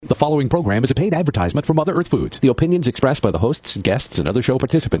The following program is a paid advertisement from Mother Earth Foods. The opinions expressed by the hosts, guests, and other show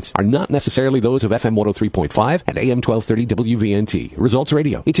participants are not necessarily those of FM 103.5 and AM 1230 WVNT, Results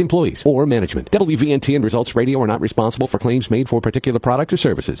Radio, its employees, or management. WVNT and Results Radio are not responsible for claims made for particular products or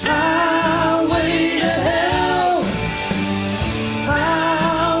services. Highway to hell.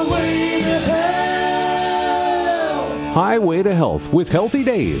 Highway to hell. Highway to Health with Healthy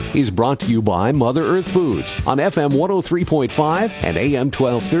Dave is brought to you by Mother Earth Foods on FM 103.5 and AM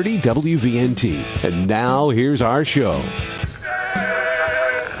 1230 WVNT. And now here's our show.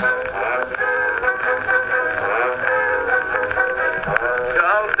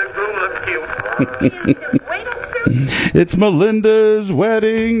 It's Melinda's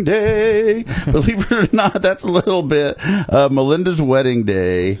wedding day. Believe it or not, that's a little bit of Melinda's wedding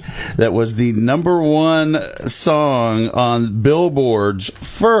day. That was the number one song on Billboard's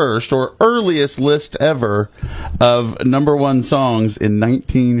first or earliest list ever of number one songs in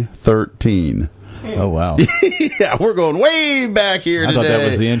 1913. Oh, wow. Yeah, we're going way back here today. I thought that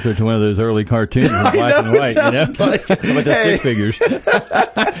was the intro to one of those early cartoons in black and white, you know? Like, How about the stick figures?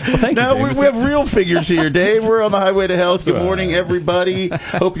 Well, thank you, no, we have real figures here, Dave. We're on the Highway to Health. Good morning, everybody.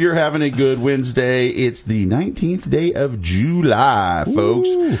 Hope you're having a good Wednesday. It's the 19th day of July, folks.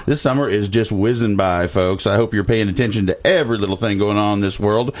 Ooh. This summer is just whizzing by, folks. I hope you're paying attention to every little thing going on in this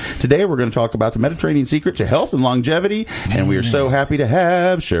world. Today, we're going to talk about the Mediterranean secret to health and longevity, and we are so happy to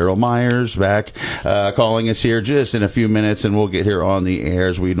have Cheryl Myers back. Calling us here just in a few minutes, and we'll get here on the air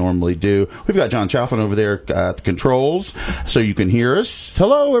as we normally do. We've got John Chalfin over there at the controls, so you can hear us.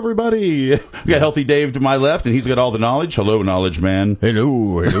 Hello, everybody. We got Healthy Dave to my left, and he's got all the knowledge. Hello, knowledge man.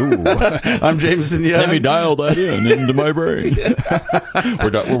 Hello. I'm Jameson Young. Let me dial that into my brain.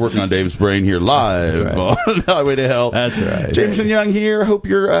 We're working on Dave's brain here live on Highway to Health. That's right. Jameson Young here. Hope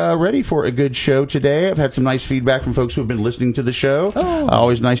you're ready for a good show today. I've had some nice feedback from folks who have been listening to the show. Oh.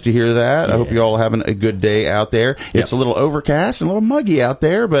 Always nice to hear that. I hope you all having a good day out there. It's a little overcast and a little muggy out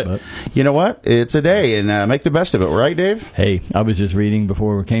there, but you know what? It's a day, and make the best of it, right, Dave? Hey, I was just reading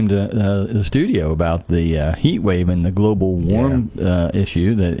before we came to the studio about the heat wave and the global warm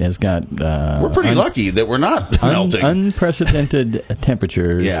issue that has got... we're pretty lucky that we're not melting. Unprecedented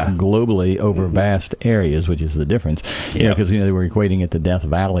temperatures globally over vast areas, which is the difference. Because they were equating it to Death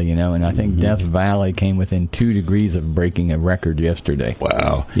Valley, and I think Death Valley came within 2 degrees of breaking a record yesterday.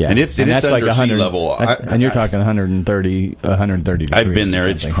 Wow. Yeah. And it's that's under like sea level. And you're talking 130 degrees. I've been there.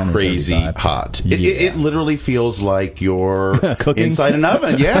 It's crazy hot. It literally feels like you're cooking inside an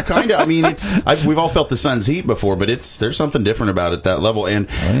oven. Yeah, kind of. I mean, we've all felt the sun's heat before, but there's something different about it at that level. And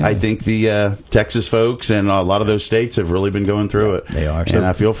I think the Texas folks and a lot of those states have really been going through it. They are. And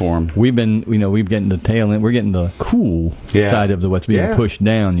I feel for them. We've getting the tail end. We're getting the cool side of what's being pushed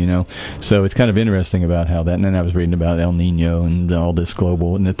down, So it's kind of interesting about how that. And then I was reading about El Nino and all this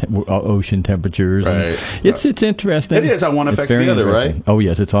global and the ocean temperatures. Right. It's interesting. It is. One affects the other, right? Oh,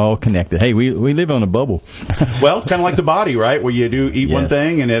 yes. It's all connected. Hey, we live on a bubble. Well, kind of like the body, right? Where you do eat one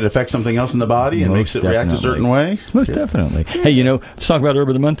thing and it affects something else in the body and makes it react a certain way. Most definitely. Hey, let's talk about Herb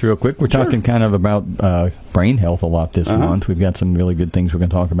of the Month real quick. We're talking kind of about brain health a lot this month. We've got some really good things we're going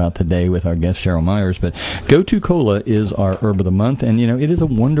to talk about today with our guest Cheryl Myers. But Go-To Cola is our Herb of the Month, and it is a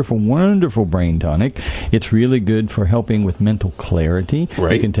wonderful, wonderful brain tonic. It's really good for helping with mental clarity.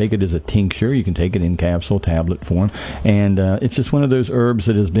 Right. You can take it as a tincture. You can take it in capsule, tablet form, and it's just one of those herbs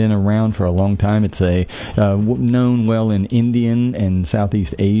that has been around for a long time. It's known well in Indian and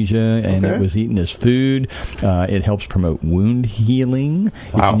Southeast Asia, and it was eaten as food. It helps promote wound healing.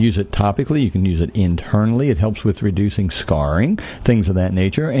 You can use it topically. You can use it internally. It helps with reducing scarring, things of that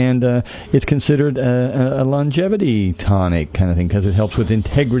nature, and it's considered a longevity tonic kind of thing because it helps with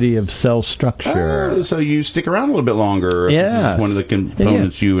integrity of cell structure. So you stick around a little bit longer. Yeah, one of the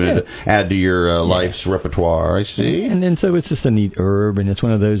components you add to your life's repertoire. I see. And so it's just a neat herb, and it's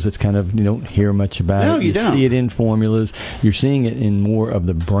one of those that's kind of you don't hear much about it. No, you don't. See it in formulas. You're seeing it in more of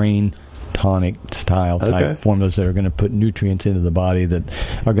the brain tonic style type formulas that are going to put nutrients into the body that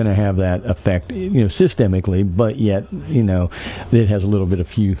are going to have that effect, systemically, but yet, it has a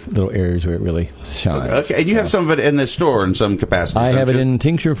few little areas where it really shines. Okay, and you have some of it in the store in some capacity. I have it in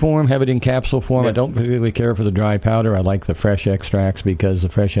tincture form, have it in capsule form. I don't particularly care for the dry powder. I like the fresh extracts because the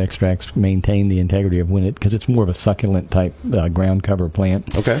fresh extracts maintain the integrity of because it's more of a succulent type ground cover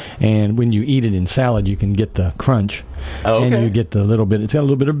plant. Okay. And when you eat it in salad, you can get the crunch Oh, okay. And you get the little bit. It's got a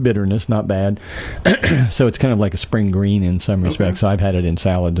little bit of bitterness, not bad. So it's kind of like a spring green in some respects. So I've had it in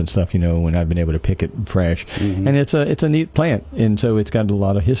salads and stuff, when I've been able to pick it fresh. And it's a neat plant, and so it's got a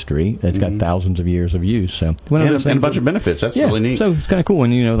lot of history. It's got thousands of years of use. So and a bunch of benefits. That's really neat. So it's kind of cool.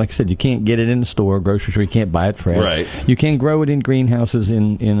 And like I said, you can't get it in the store, grocery store. You can't buy it fresh. Right. You can grow it in greenhouses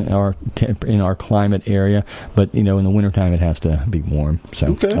in our climate area, but in the wintertime it has to be warm.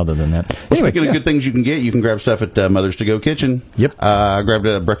 So other than that, speaking of good things you can get, you can grab stuff at Mother's To Go Kitchen. Yep. I grabbed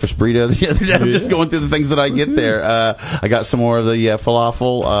a breakfast burrito the other day. I'm just going through the things that I get there. I got some more of the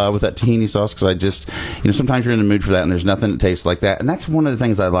falafel with that tahini sauce because I just, sometimes you're in the mood for that, and there's nothing that tastes like that. And that's one of the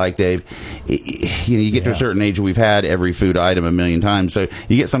things I like, Dave. You get to a certain age, we've had every food item a million times, so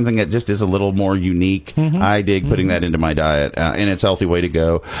you get something that just is a little more unique. I dig putting that into my diet, and it's a healthy way to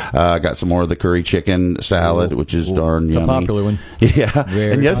go. I got some more of the curry chicken salad, which is darn yummy. A popular one. Yeah.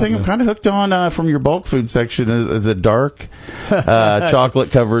 Very and the other thing I'm kind of hooked on from your bulk food section is the dark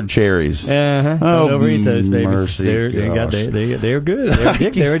chocolate-covered cherries. Oh, don't eat those, David. Mercy. They're good.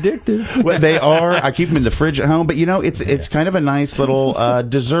 They're addictive. Well, they are. I keep them in the fridge at home, but it's kind of a nice little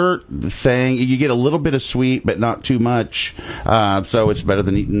dessert thing. You get a little bit of sweet, but not too much. So it's better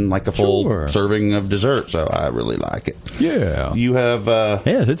than eating like a full serving of dessert. So I really like it. Yeah. You have.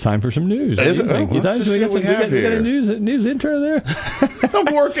 Yes, it's time for some news. Is it? Oh, let's see what we got a news intro there.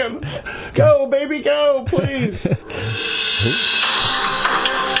 I'm working. Go, baby, go, please.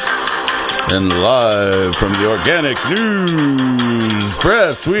 And live from the Organic News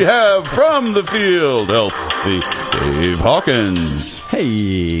Press, we have from the field, Healthy Dave Hawkins.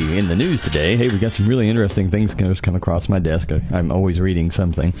 Hey, in the news today, we got some really interesting things come across my desk. I'm always reading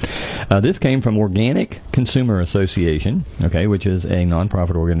something. This came from Organic Consumer Association, which is a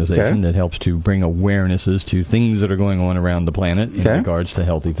nonprofit organization that helps to bring awarenesses to things that are going on around the planet in regards to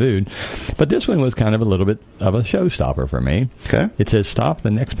healthy food. But this one was kind of a little bit of a showstopper for me. It says, stop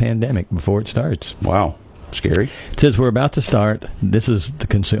the next pandemic before it starts. Wow. Scary. It says we're about to start. This is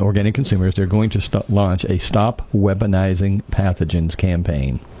the organic consumers. They're going to launch a Stop Weaponizing Pathogens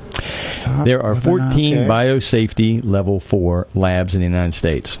campaign. There are 14 biosafety level 4 labs in the United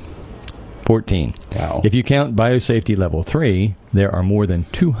States. 14. Wow. If you count biosafety level 3, there are more than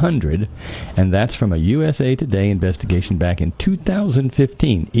 200, and that's from a USA Today investigation back in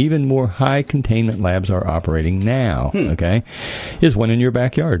 2015. Even more high containment labs are operating now. Here's one in your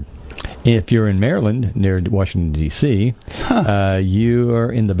backyard. If you're in Maryland, near Washington, D.C., you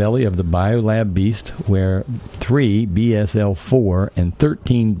are in the belly of the biolab beast, where 3 BSL-4 and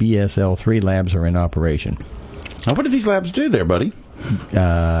 13 BSL-3 labs are in operation. Now, what do these labs do there, buddy?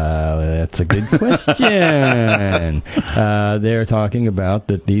 That's a good question. They're talking about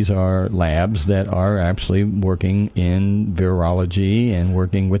that these are labs that are actually working in virology and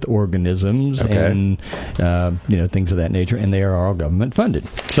working with organisms and things of that nature, and they are all government funded.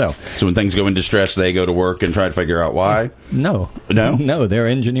 So when things go into stress, they go to work and try to figure out why? No, they're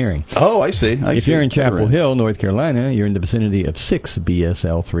engineering. Oh, I see. If you're in Chapel Hill, North Carolina, you're in the vicinity of 6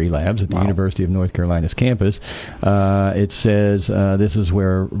 BSL-3 labs at the University of North Carolina's campus. It says this is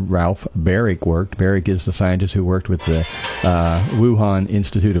where Ralph Barrick worked. Barrick is the scientist who worked with the Wuhan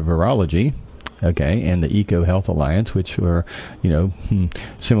Institute of Virology, and the Eco Health Alliance, which were,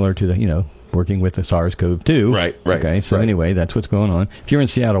 similar to the, working with the SARS-CoV-2. Right. Okay, so anyway, that's what's going on. If you're in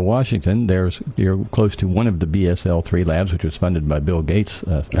Seattle, Washington, you're close to one of the BSL-3 labs, which was funded by Bill Gates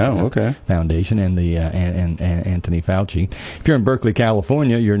Foundation and the and Anthony Fauci. If you're in Berkeley,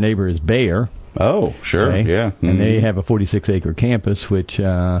 California, your neighbor is Bayer. Oh, sure, yeah. Mm-hmm. And they have a 46-acre campus, which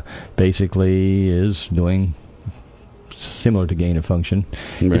basically is doing similar to gain of function.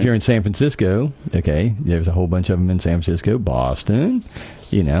 Right. If you're in San Francisco, there's a whole bunch of them in San Francisco, Boston,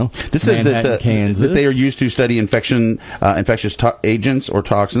 This says that they are used to study infectious agents or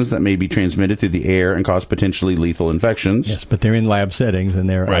toxins that may be transmitted through the air and cause potentially lethal infections. Yes, but they're in lab settings and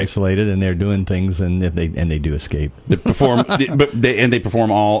they're isolated and they're doing things and they do escape. They perform, they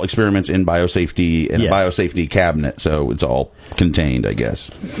perform all experiments in biosafety and a biosafety cabinet, so it's all contained, I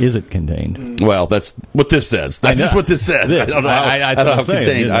guess. Is it contained? Well, that's what this says. That's just what this says. I don't know how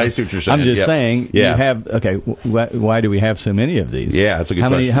contained. I see what you're saying. I'm just saying. You have why do we have so many of these? Yeah, that's a good.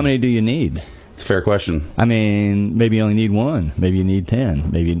 How many do you need? It's a fair question. I mean, maybe you only need one. Maybe you need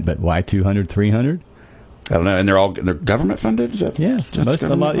 10. But why 200, 300? I don't know. And they're government funded? Is that, Yes, that's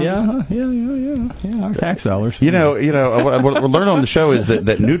a lot. Yeah. Our tax dollars. You know. What we're learning on the show is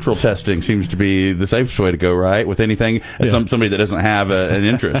that neutral testing seems to be the safest way to go, right? With anything, somebody that doesn't have an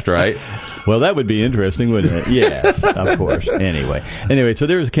interest, right? Well, that would be interesting, wouldn't it? Yes, of course. Anyway, so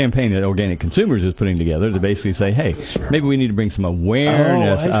there's a campaign that Organic Consumers is putting together to basically say, hey, maybe we need to bring some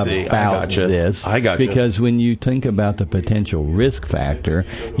awareness about this. I got you. Because when you think about the potential risk factor,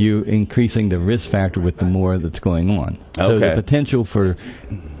 you're increasing the risk factor with the more that's going on. So the potential for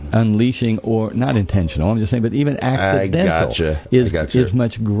unleashing, or not intentional, I'm just saying, but even accidental is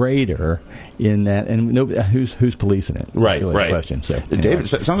much greater in that. And who's policing it? Right, really right. The question. So, David, it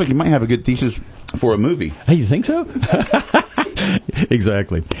sounds like you might have a good thesis for a movie. Hey, you think so?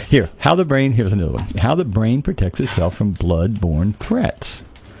 Exactly. Here's another one. How the brain protects itself from blood-borne threats.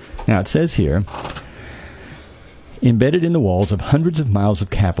 Now, it says here, embedded in the walls of hundreds of miles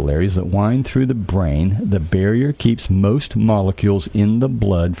of capillaries that wind through the brain, the barrier keeps most molecules in the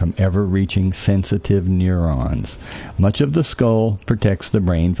blood from ever reaching sensitive neurons. Much of the skull protects the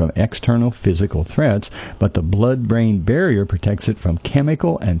brain from external physical threats, but the blood-brain barrier protects it from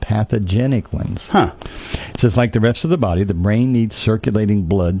chemical and pathogenic ones. It says, like the rest of the body, the brain needs circulating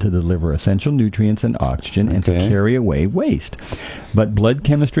blood to deliver essential nutrients and oxygen and to carry away waste. But blood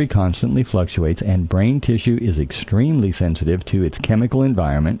chemistry constantly fluctuates, and brain tissue is extremely sensitive to its chemical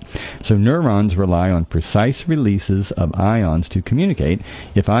environment, so neurons rely on precise releases of ions to communicate.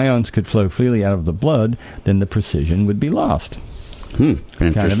 If ions could flow freely out of the blood, then the precision would be lost.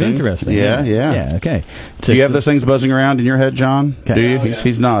 Kind of interesting. Yeah, okay. Do you have those things buzzing around in your head, John? Okay. Do you?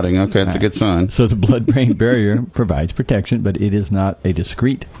 He's nodding. Okay, that's a good sign. So the blood-brain barrier provides protection, but it is not a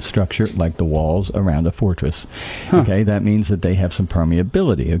discrete structure like the walls around a fortress. Okay, that means that they have some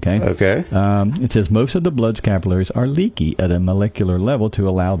permeability. Okay. It says most of the blood's capillaries are leaky at a molecular level to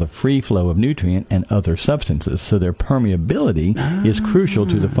allow the free flow of nutrient and other substances. So their permeability is crucial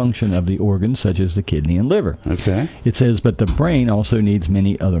to the function of the organs, such as the kidney and liver. Okay. It says, but the brain also needs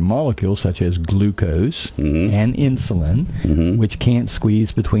many other molecules such as glucose and insulin, which can't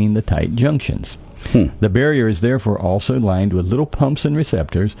squeeze between the tight junctions. The barrier is therefore also lined with little pumps and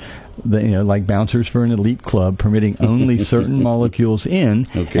receptors, like bouncers for an elite club, permitting only certain molecules in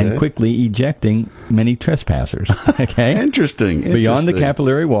and quickly ejecting many trespassers. Interesting. Beyond the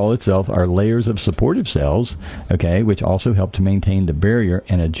capillary wall itself are layers of supportive cells, which also help to maintain the barrier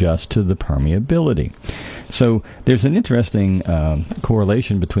and adjust to the permeability. So there's an interesting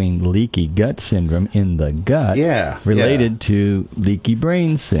correlation between leaky gut syndrome in the gut related to leaky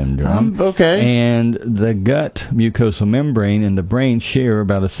brain syndrome. And the gut mucosal membrane and the brain share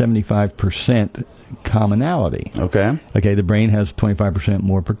about a 75% commonality. The brain has 25%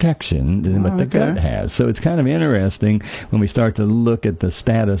 more protection than what the gut has. So it's kind of interesting when we start to look at the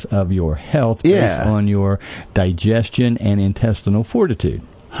status of your health based on your digestion and intestinal fortitude.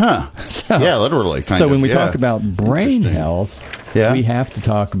 Literally. So when we talk about brain health, we have to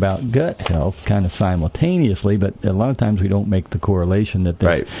talk about gut health kind of simultaneously, but a lot of times we don't make the correlation that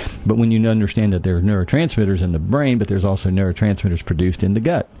there's... But when you understand that there's neurotransmitters in the brain, but there's also neurotransmitters produced in the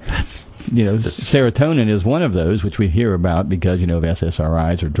gut. Serotonin is one of those, which we hear about because, of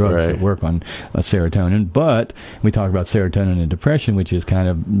SSRIs or drugs that work on serotonin. But we talk about serotonin and depression, which is kind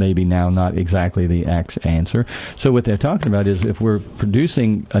of maybe now not exactly the answer. So what they're talking about is if we're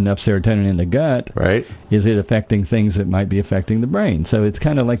producing enough serotonin in the gut, is it affecting things that might be affecting the brain? So it's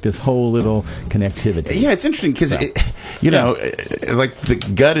kind of like this whole little connectivity. Yeah, it's interesting because, like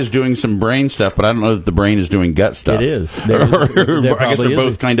the gut is doing some brain stuff, but I don't know that the brain is doing gut stuff. It is. I guess they're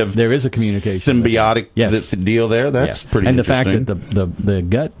both kind of there is a communication symbiotic deal there. That's pretty interesting. And the fact that the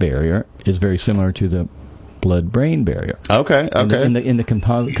gut barrier is very similar to the blood-brain barrier. In the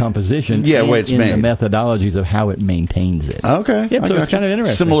composition, in the methodologies of how it maintains it. So it's kind of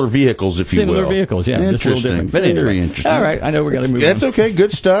interesting. Similar vehicles, if you will. Similar vehicles, just a little different. But Very interesting. All right, I know we're going to move on. That's okay.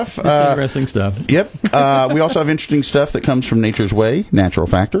 Good stuff. Interesting stuff. Yep. We also have interesting stuff that comes from Nature's Way, Natural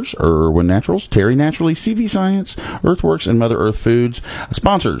Factors, Irwin Naturals, Terry Naturally, CV Science, Earthworks, and Mother Earth Foods.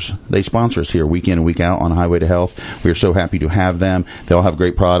 Sponsors. They sponsor us here week in and week out on Highway to Health. We are so happy to have them. They all have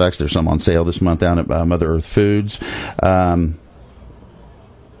great products. There's some on sale this month down at Mother Earth Foods.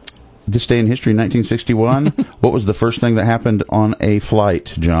 This day in history, 1961. What was the first thing that happened on a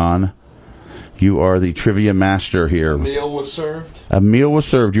flight, John? You are the trivia master here. A meal was served. A meal was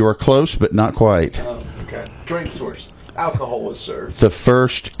served. You are close, but not quite. Drink source. Alcohol was served. The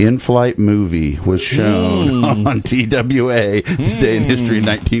first in-flight movie was shown on TWA this day in history,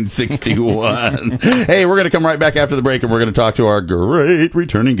 1961. Hey, we're going to come right back after the break, and we're going to talk to our great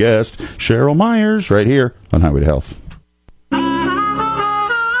returning guest, Cheryl Myers, right here on Highway to Health.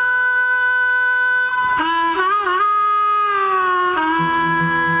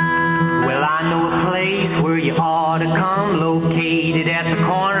 I know a place where you ought to come, located at the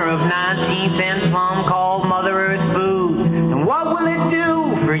corner of 19th and Plum, called Mother Earth Foods. And what will it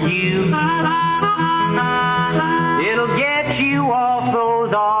do for you? It'll get you off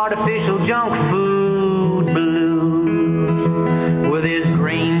those artificial junk food blues, where there's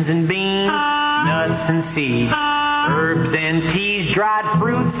grains and beans, nuts and seeds, herbs and teas, dried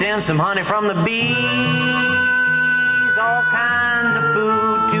fruits, and some honey from the bees. All kinds of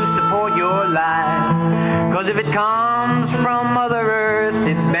food to support your life, 'cause if it comes from Mother Earth,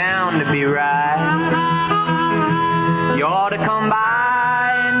 it's bound to be right. You ought to come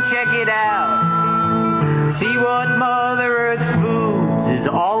by and check it out, see what Mother Earth Foods is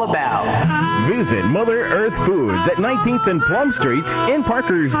all about. Visit Mother Earth Foods at 19th and Plum Streets in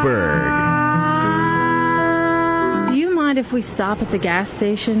Parkersburg. Do you mind if we stop at the gas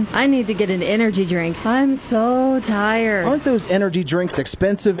station? I need to get an energy drink. I'm so tired. Aren't those energy drinks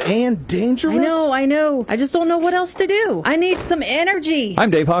expensive and dangerous? I know. I just don't know what else to do. I need some energy. I'm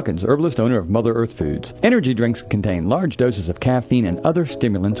Dave Hawkins, herbalist, owner of Mother Earth Foods. Energy drinks contain large doses of caffeine and other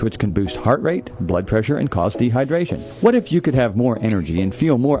stimulants which can boost heart rate, blood pressure, and cause dehydration. What if you could have more energy and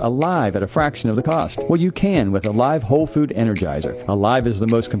feel more alive at a fraction of the cost? Well, you can with Alive Whole Food Energizer. Alive is the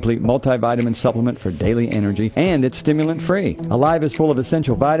most complete multivitamin supplement for daily energy, and it's stimulant-free. Alive is full of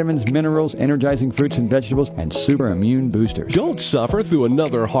essential vitamins, minerals, energizing fruits and vegetables, and super immune boosters. Don't suffer through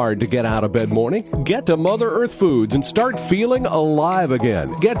another hard-to-get-out-of-bed morning. Get to Mother Earth Foods and start feeling alive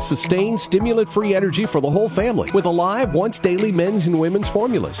again. Get sustained, stimulant-free energy for the whole family with Alive once-daily men's and women's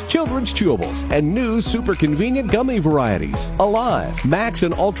formulas, children's chewables, and new super-convenient gummy varieties. Alive, max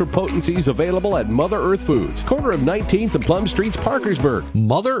and ultra potencies available at Mother Earth Foods, corner of 19th and Plum Streets, Parkersburg.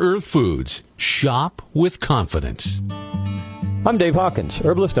 Mother Earth Foods. Shop with confidence. I'm Dave Hawkins,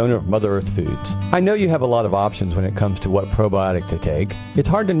 herbalist, owner of Mother Earth Foods. I know you have a lot of options when it comes to what probiotic to take. It's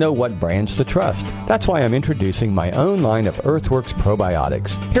hard to know what brands to trust. That's why I'm introducing my own line of Earthworks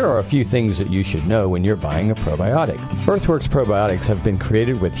probiotics. Here are a few things that you should know when you're buying a probiotic. Earthworks probiotics have been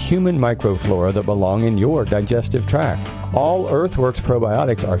created with human microflora that belong in your digestive tract. All Earthworks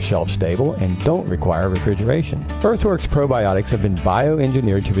probiotics are shelf-stable and don't require refrigeration. Earthworks probiotics have been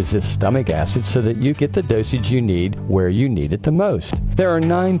bioengineered to resist stomach acid so that you get the dosage you need where you need it the most. There are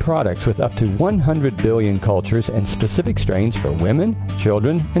 9 products with up to 100 billion cultures and specific strains for women,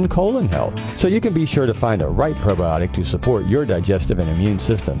 children, and colon health. So you can be sure to find the right probiotic to support your digestive and immune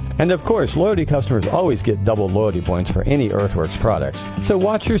system. And of course, loyalty customers always get double loyalty points for any Earthworks products. So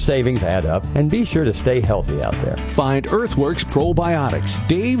watch your savings add up and be sure to stay healthy out there. Find Earthworks Probiotics,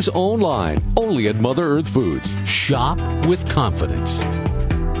 Dave's own line, only at Mother Earth Foods. Shop with confidence.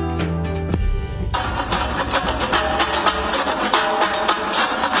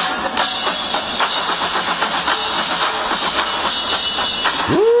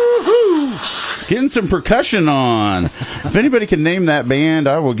 Getting some percussion on. If anybody can name that band,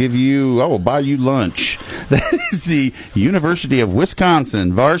 I will buy you lunch. That is the University of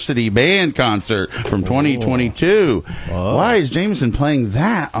Wisconsin Varsity Band Concert from 2022. Whoa. Why is Jameson playing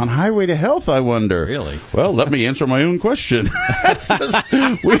that on Highway to Health, I wonder? Really? Well, let me answer my own question. That's 'cause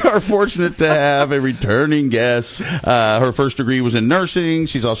we are fortunate to have a returning guest. Her first degree was in nursing.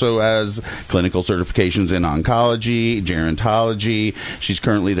 She's also has clinical certifications in oncology, gerontology. She's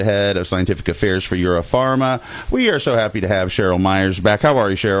currently the head of scientific affairs for EuroPharma. We are so happy to have Cheryl Myers back. How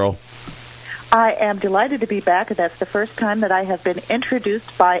are you, Cheryl? I am delighted to be back. That's the first time that I have been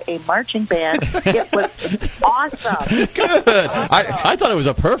introduced by a marching band. It was awesome. Good. I thought it was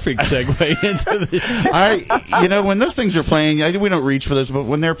a perfect segue into the... When those things are playing, we don't reach for those, but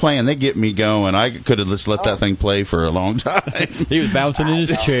when they're playing, they get me going. I could have just let that thing play for a long time. He was bouncing in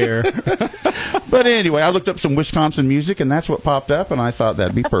his chair. But anyway, I looked up some Wisconsin music, and that's what popped up, and I thought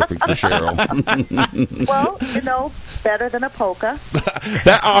that'd be perfect for Cheryl. Well, better than a polka.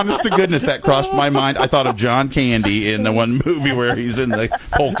 That, honest to goodness, that crossed my mind. I thought of John Candy in the one movie where he's in the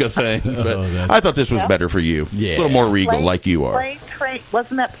polka thing. But I thought this was better for you. Yeah. A little more regal, like you are.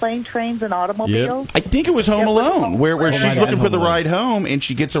 Wasn't that Plane, Trains, and Automobiles? Yep. I think it was Home Alone, where she's looking for the ride home, and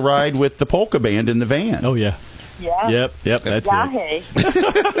she gets a ride with the polka band in the van. Oh, yeah. Yeah. Yep, that's it.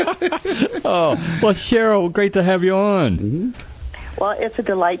 Oh, well, Cheryl, great to have you on. Mm-hmm. Well, it's a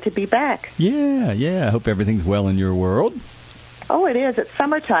delight to be back. Yeah. I hope everything's well in your world. Oh, it is. It's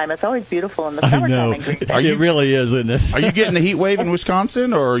summertime. It's always beautiful in the summertime. I know. In Green Bay. It really is, isn't it? Are you getting the heat wave in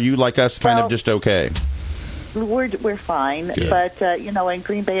Wisconsin, or are you like us, kind of just okay? We're fine, Good. but in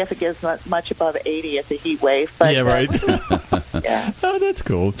Green Bay, if it gets much above 80, it's a heat wave. But, yeah, right. Yeah. Oh, that's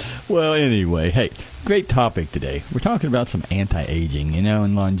cool. Well, anyway, hey, great topic today. We're talking about some anti-aging,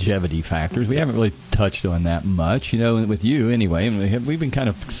 and longevity factors. We haven't really touched on that much, with you anyway. And we've been kind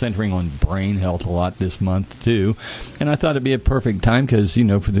of centering on brain health a lot this month, too. And I thought it'd be a perfect time because,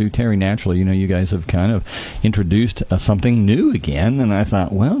 through Terry Naturally, you guys have kind of introduced something new again. And I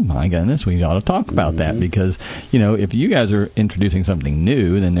thought, well, my goodness, we ought to talk about that because, if you guys are introducing something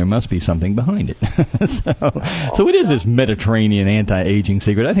new, then there must be something behind it. So what is this Mediterranean anti-aging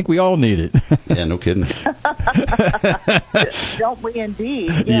secret? I think we all need it. Yeah, no kidding. Don't we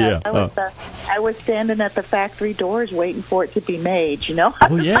indeed? Yeah. I was standing at the factory doors waiting for it to be made,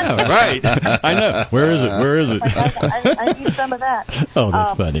 Oh, yeah, right. I know. Where is it? I need some of that. Oh,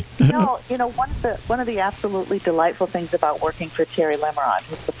 that's funny. One of the absolutely delightful things about working for Terry Lemeron,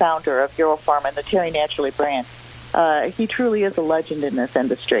 who's the founder of EuroPharma and the Terry Naturally brand, he truly is a legend in this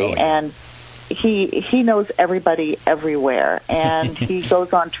industry, and he knows everybody everywhere, and he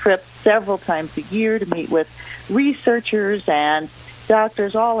goes on trips several times a year to meet with researchers and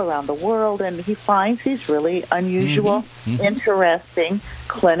doctors all around the world, and he finds these really unusual, interesting,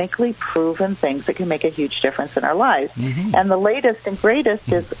 clinically proven things that can make a huge difference in our lives. And the latest and greatest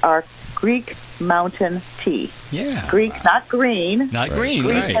is our Greek Mountain Tea. Yeah. Greek, not green. Not green,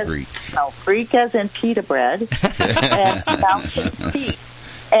 Greek right. Greek as in pita bread, and Mountain Tea.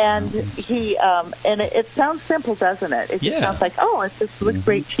 And he, and it sounds simple, doesn't it? It just sounds like, it's just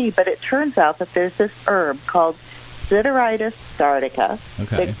great tea. But it turns out that there's this herb called Sideritis sardica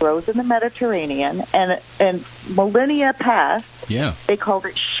that grows in the Mediterranean, and millennia past, they called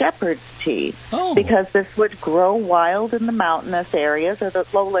it shepherd's tea because this would grow wild in the mountainous areas or the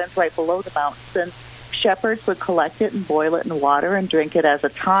lowlands right below the mountains, and shepherds would collect it and boil it in water and drink it as a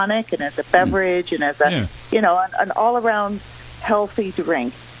tonic and as a beverage and as a an all-around healthy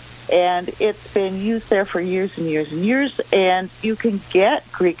drink. And it's been used there for years and years and years, and you can get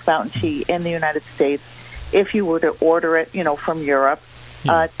Greek Mountain Tea in the United States if you were to order it, from Europe,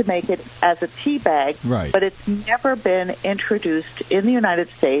 to make it as a tea bag. Right. But it's never been introduced in the United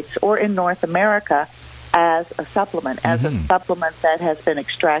States or in North America as a supplement, that has been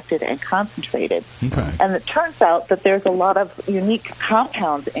extracted and concentrated. And it turns out that there's a lot of unique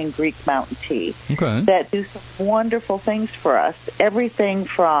compounds in Greek Mountain Tea that do some wonderful things for us. Everything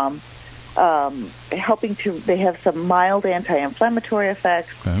from they have some mild anti-inflammatory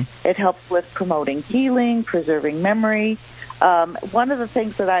effects. It helps with promoting healing, preserving memory. One of the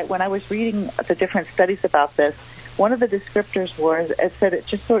things that when I was reading the different studies about this, one of the descriptors it said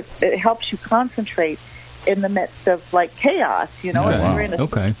it helps you concentrate in the midst of like chaos, if you're in a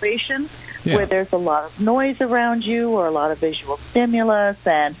situation where there's a lot of noise around you or a lot of visual stimulus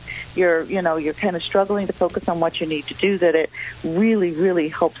and you're kind of struggling to focus on what you need to do, that it really, really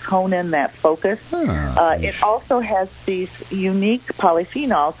helps hone in that focus. It also has these unique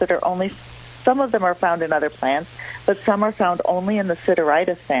polyphenols that are some of them are found in other plants, but some are found only in the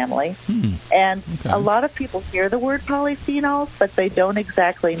Sideritis family. And a lot of people hear the word polyphenols, but they don't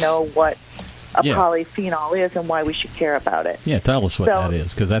exactly know what a polyphenol is and why we should care about it. Yeah, tell us what that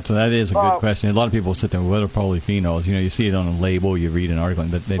is, because that is a good question. A lot of people sit there, what are polyphenols? You see it on a label, you read an article,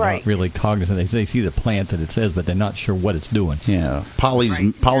 but they're not really cognizant. They see the plant that it says, but they're not sure what it's doing. Yeah,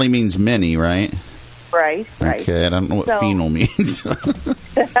 poly means many, right? Right. Okay, I don't know what phenol means.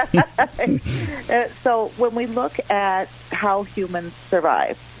 So when we look at how humans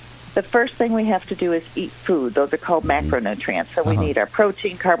survive, the first thing we have to do is eat food. Those are called macronutrients. So we need our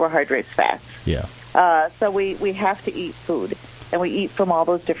protein, carbohydrates, fats. So we have to eat food, and we eat from all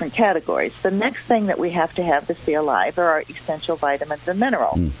those different categories. The next thing that we have to stay alive are our essential vitamins and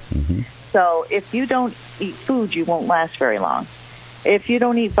minerals. So if you don't eat food, you won't last very long. If you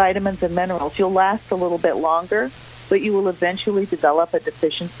don't eat vitamins and minerals, you'll last a little bit longer, but you will eventually develop a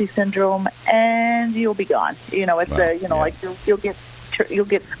deficiency syndrome, and you'll be gone. Like you'll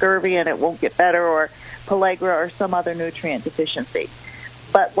get scurvy and it won't get better, or pellagra or some other nutrient deficiency.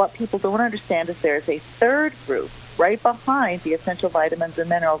 But what people don't understand is there's a third group right behind the essential vitamins and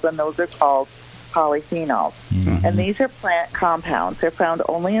minerals, and those are called polyphenols. And these are plant compounds. They're found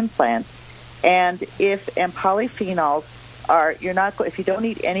only in plants. And polyphenols if you don't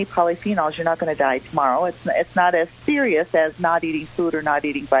eat any polyphenols, you're not going to die tomorrow. It's not as serious as not eating food or not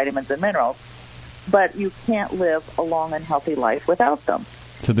eating vitamins and minerals, but you can't live a long and healthy life without them.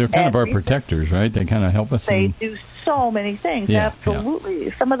 So they're kind of our protectors, right? They kind of help us. They do so many things.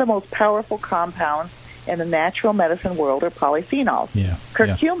 Absolutely. Some of the most powerful compounds in the natural medicine world are polyphenols.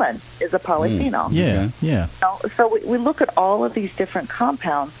 Curcumin is a polyphenol. So we look at all of these different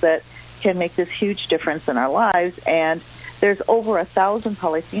compounds that can make this huge difference in our lives, and there's over 1,000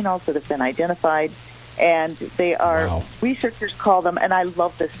 polyphenols that have been identified, And they are, researchers call them, and I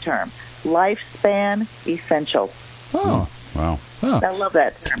love this term, lifespan essentials. Oh, wow. Oh. I love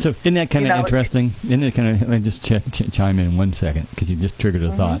that term. So isn't that kind of interesting? Isn't it kind of, let me just chime in 1 second, because you just triggered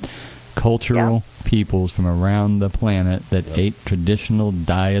a thought. Cultural peoples from around the planet that ate traditional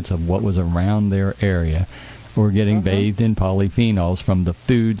diets of what was around their area were getting bathed in polyphenols from the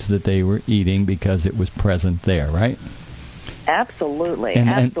foods that they were eating because it was present there, right? Absolutely,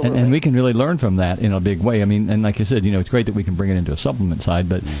 and we can really learn from that in a big way. I mean, and like you said, it's great that we can bring it into a supplement side,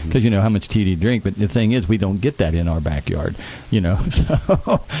 but because how much tea do you drink? But the thing is, we don't get that in our backyard, So,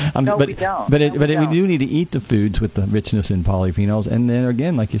 no, we don't. But we do need to eat the foods with the richness in polyphenols, and then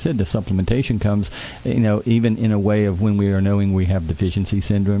again, like you said, the supplementation comes, even in a way of when we are knowing we have deficiency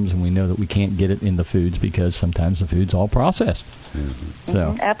syndromes, and we know that we can't get it in the foods because sometimes the food's all processed.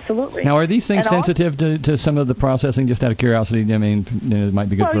 So absolutely. Now, are these things sensitive to some of the processing? Just out of curiosity, I mean, it might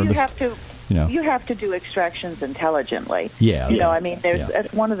be good for you have to. You have to do extractions intelligently. I mean,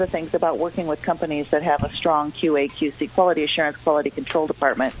 there's one of the things about working with companies that have a strong QA, QC, quality assurance, quality control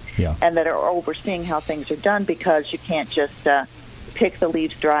department, and that are overseeing how things are done, because you can't just pick the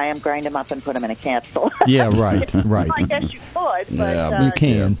leaves, dry them, grind them up, and put them in a capsule. Yeah, right. I guess you could, but you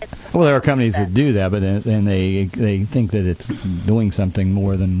can. Well, there are companies that do that, but then they think that it's doing something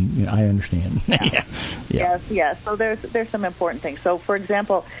more than I understand. Yes. So there's some important things. So, for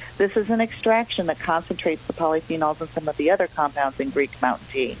example, this is an extraction that concentrates the polyphenols and some of the other compounds in Greek Mountain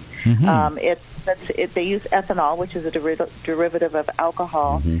Tea. They use ethanol, which is a derivative of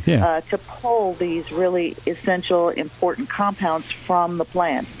alcohol, to pull these really essential, important compounds from the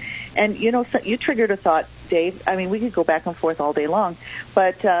plant. And, so you triggered a thought, Dave. I mean, we could go back and forth all day long.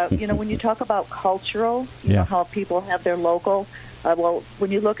 But, when you talk about cultural, know how people have their local.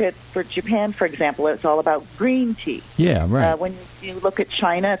 When you look for Japan, for example, it's all about green tea. Yeah, right. When you look at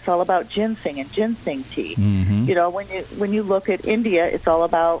China, it's all about ginseng and ginseng tea. When you look at India, it's all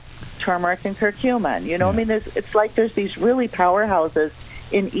about turmeric and curcumin. I mean, it's like there's these really powerhouses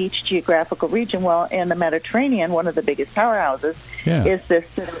in each geographical region. Well, in the Mediterranean, one of the biggest powerhouses is this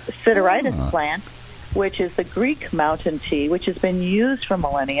Sideritis plant, which is the Greek mountain tea, which has been used for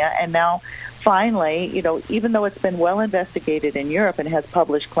millennia, and now finally, even though it's been well investigated in Europe and has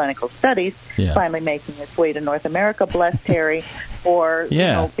published clinical studies, finally making its way to North America, bless Terry, for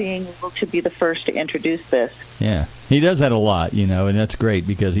being able to be the first to introduce this. Yeah, he does that a lot, and that's great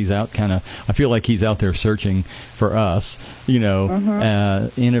because he's out I feel like he's out there searching for us,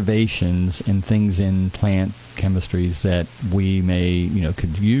 innovations and things in plant chemistries that we may,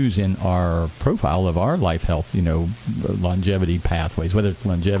 could use in our profile of our life health, longevity pathways, whether it's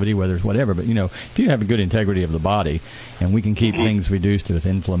longevity, whether it's whatever. But, if you have a good integrity of the body and we can keep things reduced with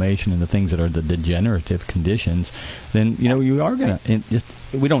inflammation and the things that are the degenerative conditions, then, you are going to,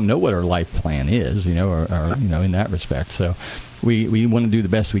 we don't know what our life plan is, or in that respect. So we want to do the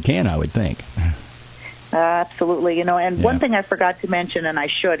best we can, I would think. Absolutely. And one thing I forgot to mention, and I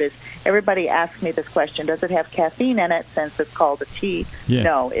should, is everybody asks me this question, does it have caffeine in it since it's called a tea? Yeah.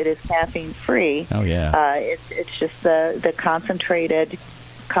 No, it is caffeine-free. Oh, yeah. It's just the concentrated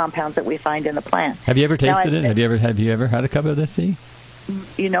compounds that we find in the plant. Have you ever tasted it? Have you ever had a cup of this tea?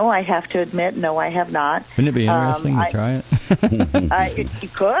 I have to admit, no, I have not. Wouldn't it be interesting to try it? You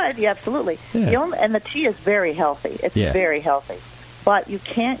could, absolutely. Yeah. And the tea is very healthy. It's very healthy. But you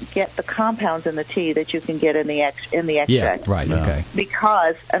can't get the compounds in the tea that you can get in the extract. Yeah, right, okay.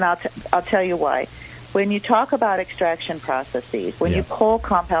 Because, and I'll tell you why. When you talk about extraction processes, when you pull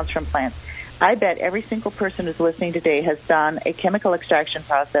compounds from plants, I bet every single person who's listening today has done a chemical extraction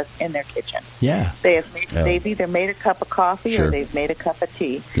process in their kitchen. Yeah. They've either made a cup of coffee or they've made a cup of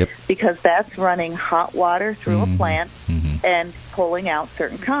tea. Yep. Because that's running hot water through a plant and pulling out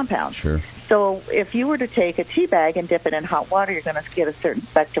certain compounds. Sure. So if you were to take a tea bag and dip it in hot water, you're going to get a certain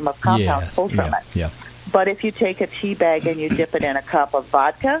spectrum of compounds pulled from it. Yeah. But if you take a tea bag and you dip it in a cup of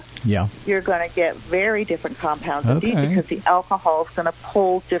vodka, you're going to get very different compounds indeed, because the alcohol is going to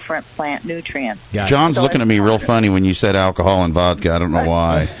pull different plant nutrients. John's looking at me real funny when you said alcohol and vodka. I don't know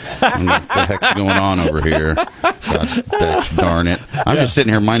why. What the heck's going on over here? Gosh, darn it. I'm just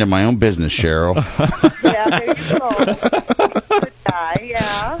sitting here minding my own business, Cheryl. There you go. Good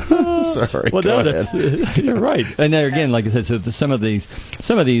guy, Sorry. Well, no, you're right. And there again, like I said, so some of these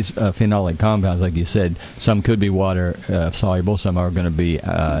phenolic compounds, like you said, some could be water soluble. Some are going to be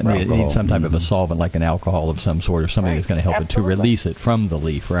need some type of a solvent, like an alcohol of some sort, or something that's going to help it to release it from the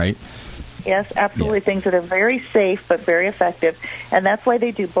leaf, right? Yes, absolutely. Things that are very safe but very effective, and that's why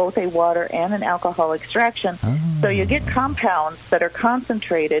they do both a water and an alcohol extraction. So you get compounds that are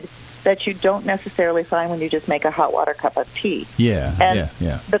concentrated that you don't necessarily find when you just make a hot water cup of tea. Yeah, and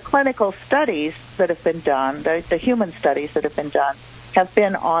the clinical studies that have been done, the human studies that have been done, have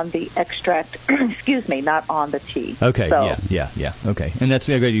been on the extract, excuse me, not on the tea. Okay, so, yeah, okay. And that's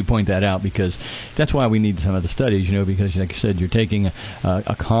great you point that out, because that's why we need some of the studies, because like you said, you're taking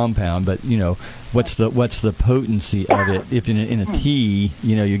a compound, but, what's the potency of it? If in a tea,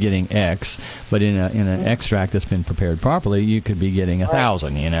 you're getting X, but in an extract that's been prepared properly, you could be getting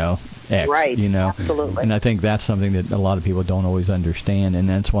 1,000, X, right, absolutely. And I think that's something that a lot of people don't always understand, and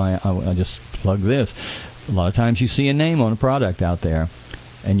that's why I just plug this. A lot of times you see a name on a product out there,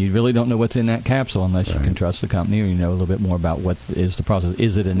 and you really don't know what's in that capsule unless you can trust the company or you know a little bit more about what is the process.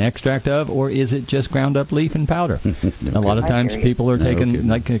 Is it an extract of, or is it just ground up leaf and powder? A lot of times people are taking,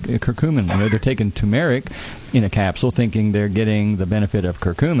 like a curcumin, they're taking turmeric in a capsule thinking they're getting the benefit of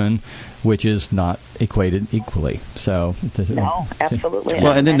curcumin, which is not equated equally. So no, absolutely.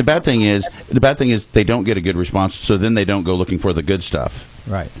 Well, and then the bad thing is they don't get a good response, so then they don't go looking for the good stuff.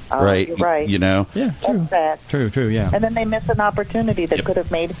 Right. Right. Right. Yeah, true. True, yeah. And then they miss an opportunity that could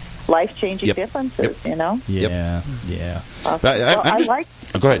have made life-changing differences, Yeah. Go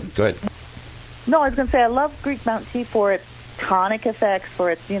ahead. No, I was going to say I love Greek Mountain Tea for its tonic effects,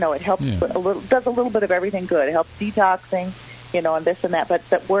 for its, it helps does a little bit of everything good. It helps detoxing, and this and that. But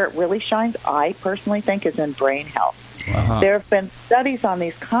where it really shines, I personally think, is in brain health. Uh-huh. There have been studies on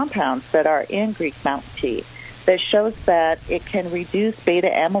these compounds that are in Greek Mountain Tea that shows that it can reduce beta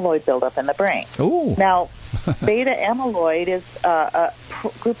amyloid buildup in the brain. Ooh. Now, beta amyloid is a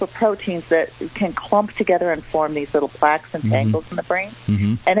group of proteins that can clump together and form these little plaques and tangles in the brain.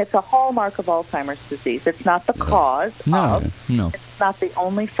 Mm-hmm. And it's a hallmark of Alzheimer's disease. It's not the cause of. No. It's not the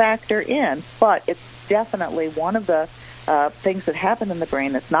only factor in, but it's definitely one of the things that happen in the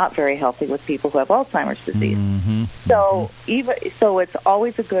brain that's not very healthy with people who have Alzheimer's disease. Mm-hmm. So it's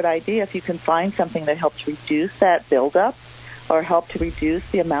always a good idea if you can find something that helps reduce that buildup or help to reduce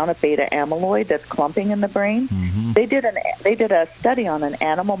the amount of beta amyloid that's clumping in the brain. Mm-hmm. They did a study on an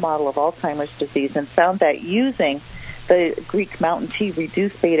animal model of Alzheimer's disease and found that using the Greek Mountain Tea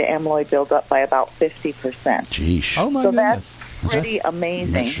reduced beta amyloid buildup by about 50%. Jeez. Oh my goodness. That's pretty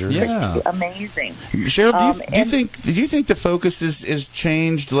amazing. Sure. Yeah. Pretty amazing. Cheryl, do you think the focus is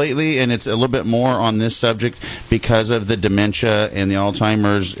changed lately, and it's a little bit more on this subject because of the dementia and the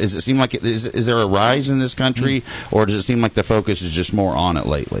Alzheimer's? Does it seem like is there a rise in this country, or does it seem like the focus is just more on it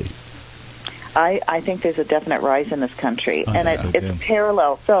lately? I think there's a definite rise in this country, and it's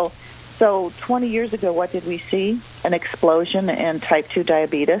parallel. So 20 years ago, what did we see? An explosion in type 2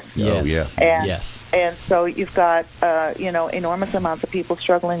 diabetes. Yes. And so you've got, enormous amounts of people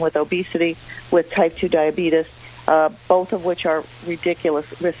struggling with obesity, with type 2 diabetes, both of which are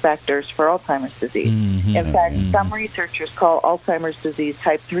ridiculous risk factors for Alzheimer's disease. Mm-hmm. In fact, some researchers call Alzheimer's disease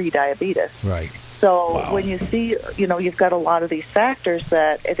type 3 diabetes. Right. So when you see, you've got a lot of these factors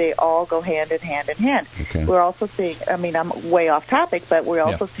that they all go hand in hand in hand. Okay. We're also seeing, I'm way off topic, but we're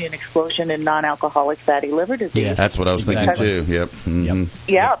also seeing an explosion in non-alcoholic fatty liver disease. Yes. That's what I was thinking too. Yep.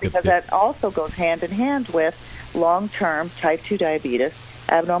 Mm-hmm. Yeah, because that also goes hand in hand with long-term type 2 diabetes,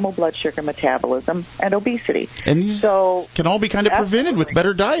 abnormal blood sugar metabolism, and obesity. And these can all be kind of prevented with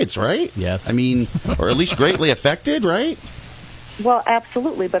better diets, right? Yes. Or at least greatly affected, right? Well,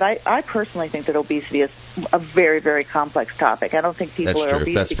 absolutely, but I personally think that obesity is a very, very complex topic. I don't think people are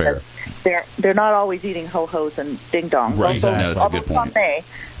obese That's because they're not always eating ho-hos and ding-dongs. Right, that's a good point.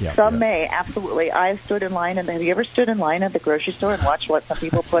 Some may, absolutely. I've stood in line, have you ever stood in line at the grocery store and watched what some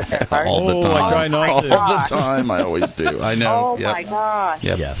people put in their cart? All the time. I try not to. All the time, I always do. I know. Oh, my gosh.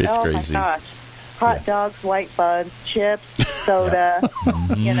 Yep. It's crazy. My gosh. Hot dogs, white buns, chips, soda.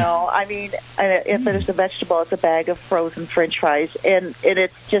 If there's a vegetable, it's a bag of frozen French fries, and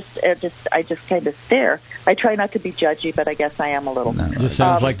it's I just kind of stare. I try not to be judgy, but I guess I am a little. It just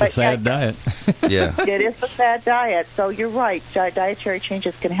sounds like the sad diet. Yeah, it is the sad diet. So you're right. Dietary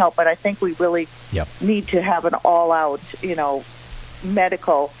changes can help, but I think we really need to have an all-out,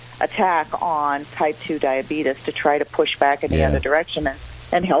 medical attack on type 2 diabetes to try to push back in the other direction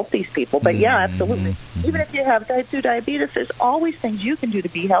and help these people. But yeah, absolutely. Even if you have type 2 diabetes, there's always things you can do to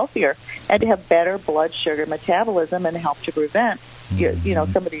be healthier and to have better blood sugar metabolism and help to prevent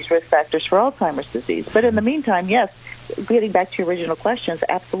some of these risk factors for Alzheimer's disease. But in the meantime, yes, getting back to your original questions,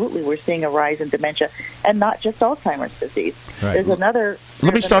 absolutely, we're seeing a rise in dementia, and not just Alzheimer's disease. Right. There's another.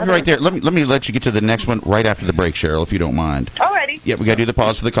 Let me stop you right there. Let me let you get to the next one right after the break, Cheryl, if you don't mind. Alrighty. Yeah, we got to do the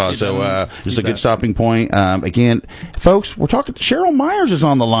pause for the cause. So this is a good stopping point. Again, folks, we're talking. Cheryl Myers is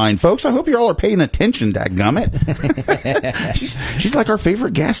on the line, folks. I hope you all are paying attention. Dadgummit. she's like our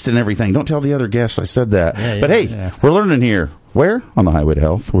favorite guest and everything. Don't tell the other guests I said that. But hey, we're learning here. Where? On the Highway to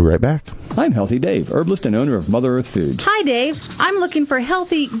Health. We'll be right back. I'm Healthy Dave, herbalist and owner of Mother Earth Foods. Hi, Dave. I'm looking for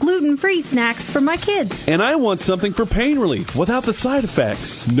healthy, gluten-free snacks for my kids. And I want something for pain relief without the side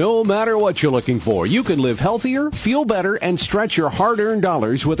effects. No matter what you're looking for, you can live healthier, feel better, and stretch your hard-earned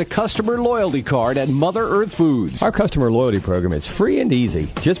dollars with a customer loyalty card at Mother Earth Foods. Our customer loyalty program is free and easy.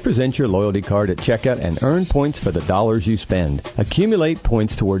 Just present your loyalty card at checkout and earn points for the dollars you spend. Accumulate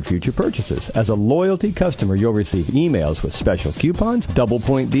points toward future purchases. As a loyalty customer, you'll receive emails with special coupons, double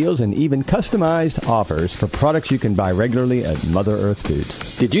point deals, and even customized offers for products you can buy regularly at Mother Earth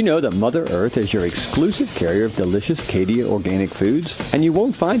Foods. Did you know that Mother Earth is your exclusive carrier of delicious Cadia organic foods? And you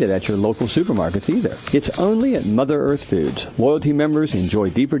won't find it at your local supermarkets either. It's only at Mother Earth Foods. Loyalty members enjoy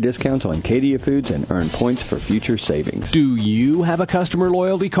deeper discounts on Cadia foods and earn points for future savings. Do you have a customer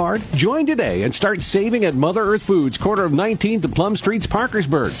loyalty card? Join today and start saving at Mother Earth Foods, corner of 19th and Plum Streets,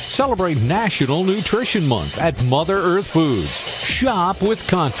 Parkersburg. Celebrate National Nutrition Month at Mother Earth Foods. Shop with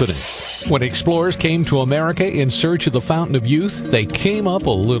confidence. When explorers came to America in search of the fountain of youth, they came up a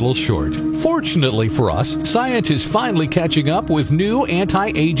little short. Fortunately for us, science is finally catching up with new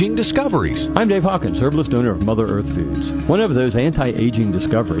anti-aging discoveries. I'm Dave Hawkins, herbalist owner of Mother Earth Foods. One of those anti-aging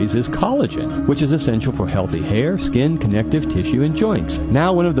discoveries is collagen, which is essential for healthy hair, skin, connective tissue, and joints.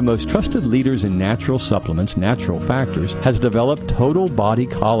 Now, one of the most trusted leaders in natural supplements, Natural Factors, has developed Total Body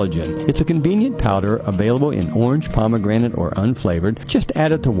Collagen. It's a convenient powder available in orange, pomegranate, or unflavored. Just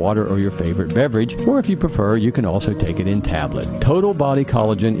add it to water or your favorite beverage, or if you prefer, you can also take it in tablet. Total Body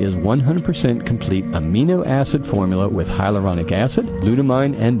Collagen is 100% complete amino acid formula with hyaluronic acid,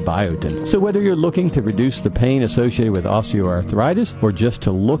 glutamine, and biotin. So whether you're looking to reduce the pain associated with osteoarthritis or just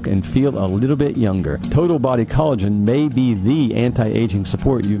to look and feel a little bit younger, Total Body Collagen may be the anti-aging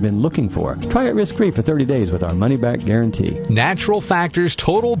support you've been looking for. Try it risk-free for 30 days with our money-back guarantee. Natural Factors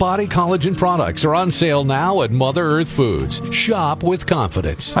Total Body Collagen products are on sale now at Mother Earth Foods. Shop with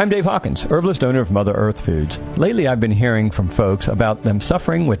confidence. I'm Dave Hawkins, herbalist owner of Mother Earth Foods. Lately, I've been hearing from folks about them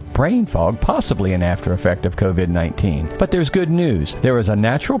suffering with brain fog, possibly an after effect of COVID-19. But there's good news. There is a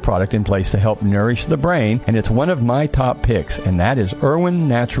natural product in place to help nourish the brain, and it's one of my top picks, and that is Irwin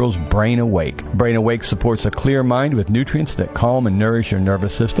Naturals Brain Awake. Brain Awake supports a clear mind with nutrients that calm and nourish your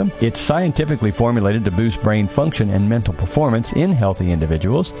nervous system. It's scientifically formulated to boost brain function and mental performance in healthy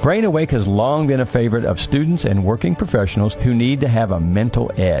individuals. Brain Awake has long been a favorite of students and working professionals who need to have a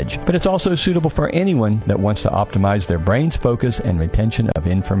mental edge. But it's also suitable for anyone that wants to optimize their brain's focus and retention of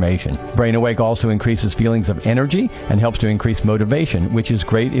information. Brain Awake also increases feelings of energy and helps to increase motivation, which is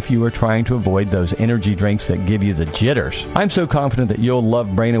great if you are trying to avoid those energy drinks that give you the jitters. I'm so confident that you'll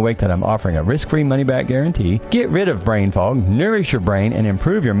love Brain Awake that I'm offering a risk-free money-back guarantee. Get rid of brain fog, nourish your brain, and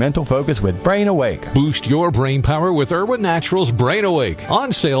improve your mental focus with Brain Awake. Boost your brain power with Irwin Naturals Brain Awake.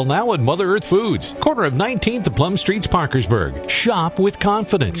 On sale now at Mother Earth Foods, corner of 19th and Plum Streets, Parkersburg. Shop with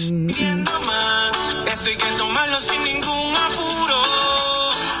confidence.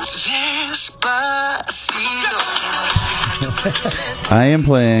 I am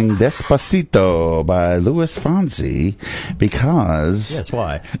playing Despacito by Luis Fonsi because yes,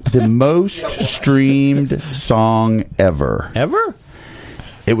 why? The most streamed song ever. Ever?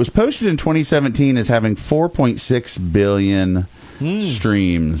 It was posted in 2017 as having 4.6 billion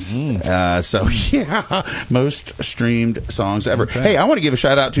streams. So, yeah, most streamed songs ever. Okay. Hey, I want to give a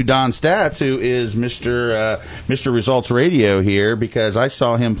shout out to Don Statz, who is Mr. Results Radio here, because I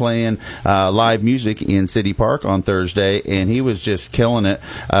saw him playing live music in City Park on Thursday, and he was just killing it.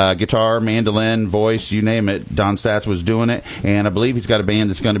 Guitar, mandolin, voice, you name it. Don Statz was doing it, and I believe he's got a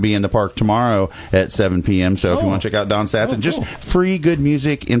band that's going to be in the park tomorrow at 7 p.m. So if you want to check out Don Statz, and just free good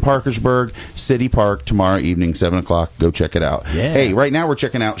music in Parkersburg, City Park tomorrow evening, 7 o'clock. Go check it out. Yeah. Hey, right now we're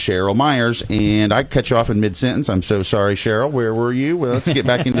checking out Cheryl Myers, and I cut you off in mid-sentence. I'm so sorry, Cheryl. Where were you? Well, let's get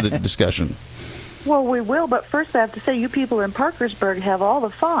back into the discussion. Well, we will, but first I have to say you people in Parkersburg have all the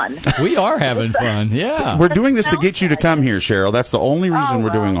fun. We are having fun, yeah. We're doing this to get you to come here, Cheryl. That's the only reason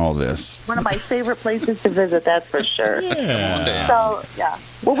we're doing all this. One of my favorite places to visit, that's for sure. Yeah. So, yeah.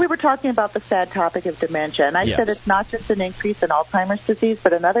 Well, we were talking about the sad topic of dementia, and I said it's not just an increase in Alzheimer's disease,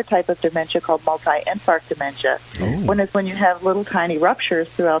 but another type of dementia called multi-infarct dementia. When you have little tiny ruptures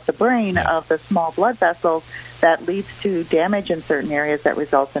throughout the brain of the small blood vessels that leads to damage in certain areas that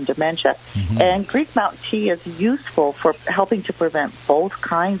results in dementia. And Greek Mountain Tea is useful for helping to prevent both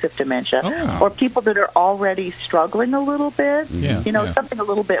kinds of dementia, or people that are already struggling a little bit, something a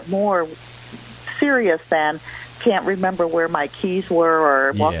little bit more serious than can't remember where my keys were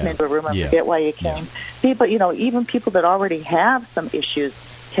or walking into a room and forget why you came. People, even people that already have some issues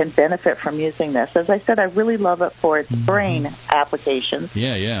can benefit from using this. As I said, I really love it for its brain applications.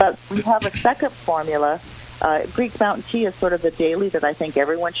 But we have a second formula Greek Mountain Tea is sort of the daily that I think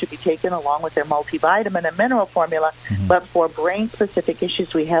everyone should be taking along with their multivitamin and mineral formula. But for brain-specific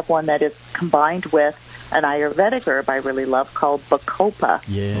issues, we have one that is combined with an Ayurvedic herb I really love called Bacopa.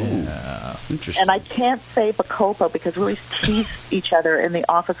 Yeah. Interesting. And I can't say Bacopa because we always tease each other in the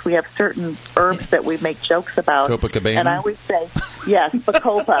office. We have certain herbs that we make jokes about. Copacabana? And I always say, yes,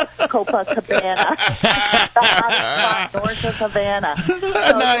 Bacopa, Copacabana, the hot spot north of Havana. So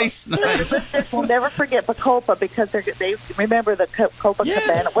nice. Listeners will never forget Bacopa because they remember the Copacabana.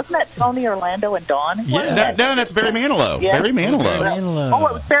 Yes. Wasn't that Tony, Orlando, and Dawn? Yeah. No, that's Barry Manilow. Yes. Barry Manilow. Oh,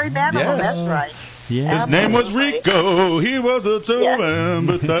 it was Barry Manilow. Yes. That's right. Yeah. His name was Rico. He was a towman,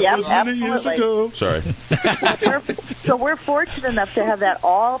 but that was many years ago. Sorry. So we're fortunate enough to have that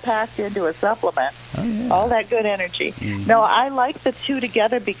all packed into a supplement. All that good energy. No, I like the two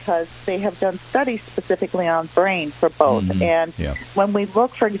together because they have done studies specifically on brain for both. And when we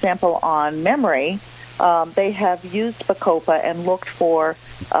look, for example, on memory, they have used Bacopa and looked for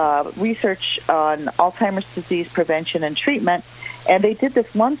research on Alzheimer's disease prevention and treatment. And they did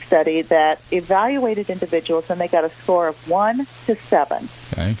this one study that evaluated individuals, and they got a score of 1 to 7.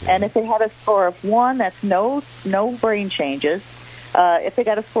 Okay. And if they had a score of 1, that's no brain changes. If they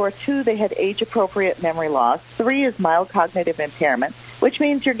got a score of 2, they had age-appropriate memory loss. 3 is mild cognitive impairment, which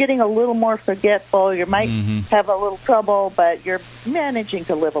means you're getting a little more forgetful. You might have a little trouble, but you're managing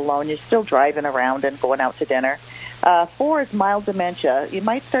to live alone. You're still driving around and going out to dinner. 4 is mild dementia. You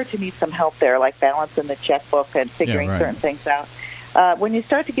might start to need some help there, like balancing the checkbook and figuring certain things out. When you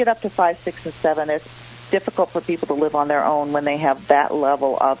start to get up to 5, 6, and 7, it's difficult for people to live on their own when they have that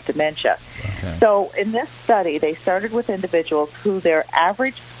level of dementia. Okay. So in this study, they started with individuals who their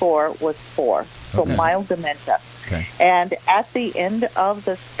average score was 4, so mild dementia. Okay. And at the end of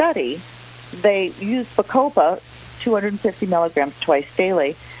the study, they used Bacopa, 250 milligrams twice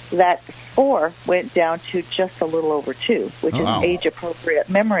daily. That score went down to just a little over 2, which is age-appropriate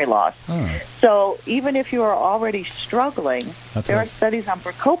memory loss. So even if you are already struggling, there are studies on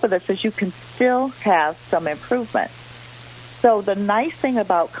Bacopa that says you can still have some improvement. So the nice thing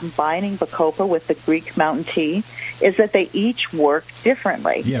about combining Bacopa with the Greek Mountain Tea is that they each work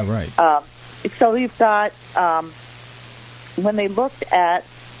differently. Yeah, right. So you've got, when they looked at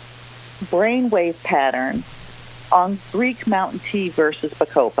brainwave patterns, on Greek Mountain Tea versus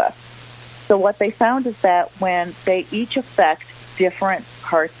Bacopa. So what they found is that when they each affect different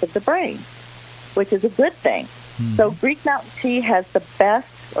parts of the brain, which is a good thing. So Greek Mountain Tea has the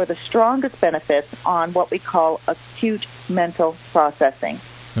best or the strongest benefits on what we call acute mental processing,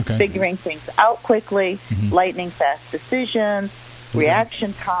 figuring things out quickly, lightning fast decisions,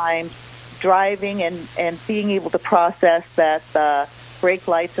 reaction times, driving and being able to process that the brake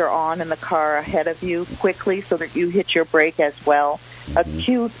lights are on in the car ahead of you quickly so that you hit your brake as well.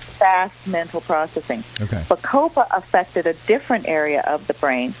 Acute, fast mental processing. Bacopa affected a different area of the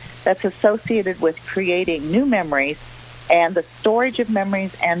brain that's associated with creating new memories and the storage of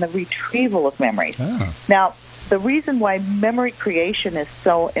memories and the retrieval of memories. Now, the reason why memory creation is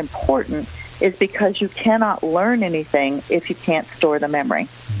so important is because you cannot learn anything if you can't store the memory.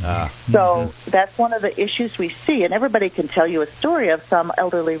 So that's one of the issues we see. And everybody can tell you a story of some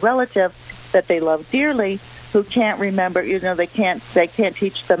elderly relative that they love dearly who can't remember, they can't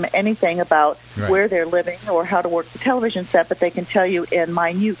teach them anything about where they're living or how to work the television set, but they can tell you in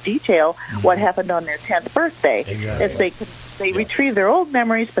minute detail what happened on their 10th birthday. They retrieve their old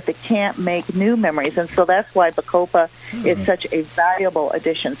memories, but they can't make new memories. And so that's why Bacopa is such a valuable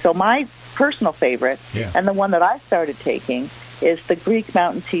addition. So my personal favorite, and the one that I started taking, is the Greek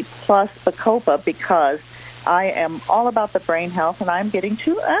Mountain Tea plus Bacopa because I am all about the brain health, and I'm getting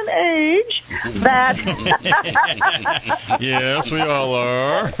to an age that... Yes, we all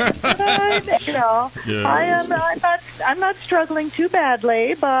are. I'm not struggling too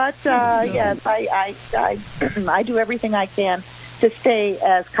badly, but yes, I do everything I can to stay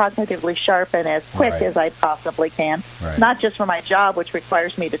as cognitively sharp and as quick as I possibly can. Not just for my job, which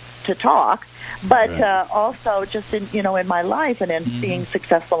requires me to talk, but also just in my life and in being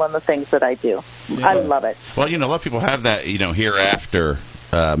successful in the things that I do. I love it. Well, a lot of people have that, hereafter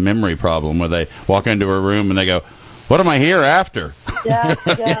memory problem where they walk into a room and they go, "What am I here after?" Yeah,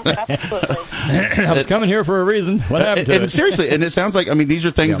 absolutely. I was coming here for a reason. What happened to it? Seriously, and it sounds like, these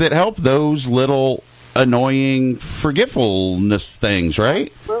are things that help those little annoying forgetfulness things,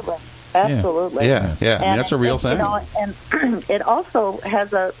 right? Absolutely. Yeah. That's a real thing. And it also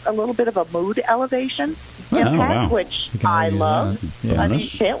has a little bit of a mood elevation impact, which I love.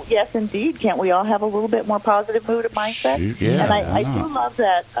 Yes, indeed. Can't we all have a little bit more positive mood and mindset? Yeah. And I do love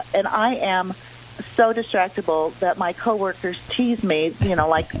that. And I am so distractible that my coworkers tease me,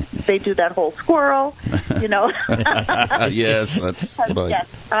 like they do that whole squirrel, Yes, that's right. Yes,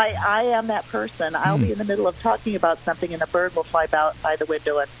 I am that person. I'll be in the middle of talking about something and a bird will fly by the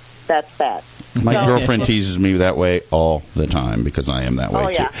window, and that's bad. My girlfriend teases me that way all the time because I am that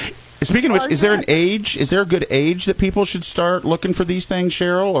way, too. Speaking of which, is there an age? Is there a good age that people should start looking for these things,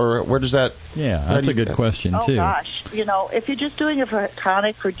 Cheryl? Or where does that... Yeah, that's a good question, too. Oh, gosh. If you're just doing it for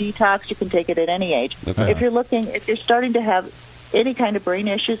tonic, for detox, you can take it at any age. Okay. If you're starting to have any kind of brain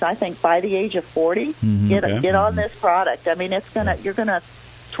issues, I think by the age of 40, get on this product. I mean, you're going to,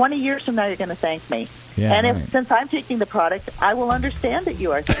 20 years from now, you're going to thank me. Yeah, and since I'm taking the product, I will understand that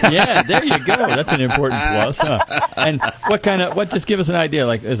you are. Yeah, there you go. That's an important plus. Huh? And just give us an idea.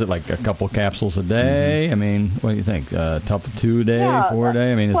 Like, is it like a couple capsules a day? I mean, what do you think? Top 2 a day, 4 a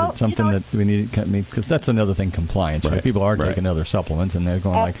day? I mean, is it something that we need to because that's another thing, compliance. Right. People are taking other supplements, and they're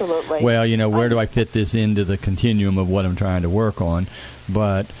going Absolutely. where do I fit this into the continuum of what I'm trying to work on?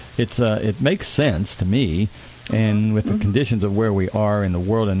 But it makes sense to me. And with the conditions of where we are in the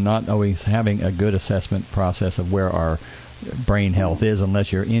world and not always having a good assessment process of where our brain health is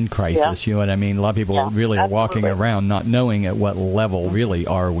unless you're in crisis, you know what I mean? A lot of people really are walking around not knowing at what level really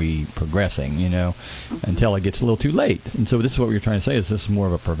are we progressing, until it gets a little too late. And so this is what we're trying to say is this is more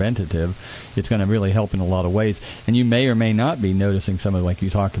of a preventative. It's going to really help in a lot of ways. And you may or may not be noticing some of, like you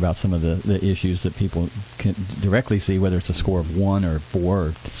talked about, some of the issues that people can directly see, whether it's a score of 1 or 4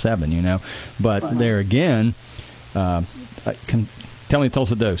 or 7, But there again... tell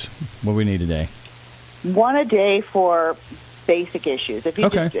us a dose. What do we need today? 1 a day for basic issues. If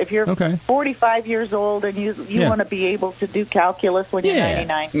you're 45 years old and you want to be able to do calculus when you're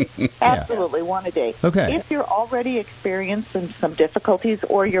 99, absolutely 1 a day. Okay. If you're already experiencing some difficulties,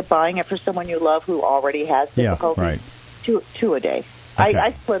 or you're buying it for someone you love who already has difficulties, 2 a day. Okay.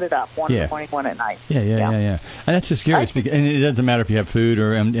 I split it up, 1 in the morning, 1 at night. Yeah. And that's just curious. And it doesn't matter if you have food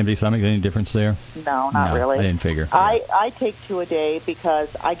or empty stomach. Any difference there? No, not really. I didn't figure. I take 2 a day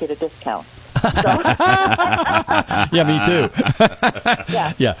because I get a discount. Yeah, me too.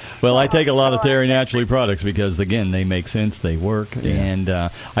 Yeah. Well, I take a lot of Terry Naturally products because, again, they make sense, they work, and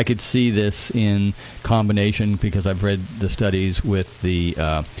I could see this in combination because I've read the studies with the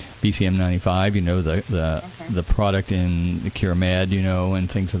BCM 95, the product in the Cure Med,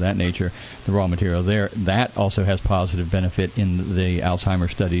 and things of that nature, the raw material there. That also has positive benefit in the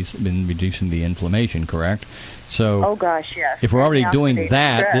Alzheimer's studies in reducing the inflammation, correct? So, oh gosh, yes. If we're already doing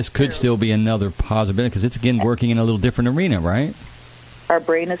that, this could still be another positive benefit because it's, again, working in a little different arena, right? Our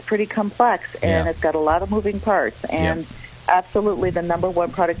brain is pretty complex, and it's got a lot of moving parts, and absolutely the number one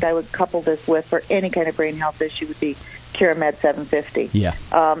product I would couple this with for any kind of brain health issue would be CuraMed 750. Yeah,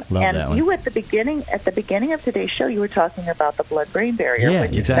 love that one. You at the beginning of today's show, you were talking about the blood-brain barrier,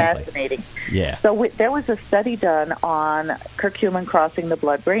 which is fascinating. Yeah. So there was a study done on curcumin crossing the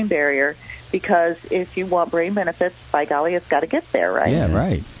blood-brain barrier, because if you want brain benefits, by golly, it's got to get there, right? Yeah,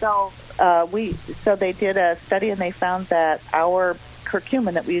 right. So they did a study, and they found that our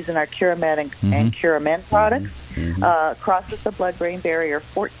curcumin that we use in our CuraMed and CuraMen products crosses the blood-brain barrier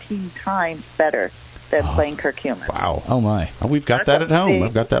 14 times better than plain curcumin. Wow! Oh my! We've got that at home.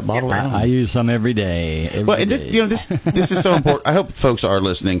 I've got that bottle at home. I use some every day. This is so important. I hope folks are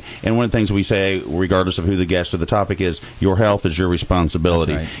listening. And one of the things we say, regardless of who the guest or the topic is, your health is your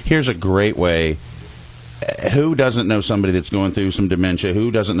responsibility. That's right. Here's a great way. Who doesn't know somebody that's going through some dementia?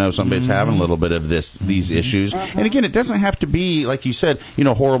 Who doesn't know somebody that's having a little bit of these issues? And again, it doesn't have to be, like you said,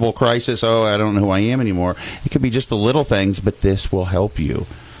 horrible crisis. Oh, I don't know who I am anymore. It could be just the little things, but this will help you.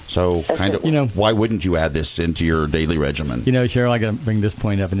 So, why wouldn't you add this into your daily regimen? Cheryl, I got to bring this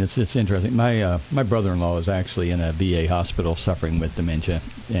point up, and it's interesting. My brother-in-law is actually in a VA hospital suffering with dementia,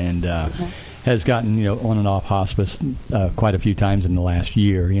 and has gotten on and off hospice quite a few times in the last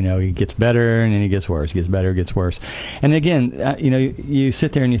year. He gets better and then he gets worse. He gets better, gets worse. And again, you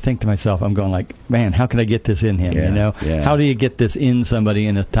sit there and you think to myself, I'm going like, man, how can I get this in him? How do you get this in somebody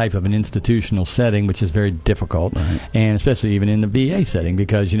in a type of an institutional setting, which is very difficult, and especially even in the VA setting,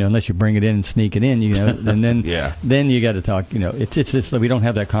 because unless you bring it in and sneak it in, and then then you got to talk. It's just we don't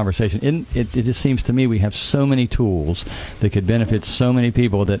have that conversation. It just seems to me we have so many tools that could benefit so many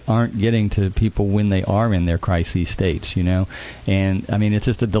people that aren't getting to people when they are in their crisis states, and I mean it's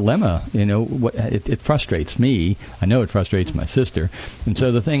just a dilemma. It frustrates me. I know it frustrates my sister, and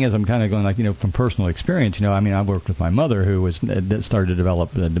so the thing is, I'm kind of going like from personal experience. I mean I worked with my mother who that started to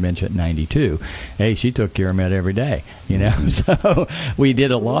develop dementia at 92. Hey, she took CuraMed every day. So we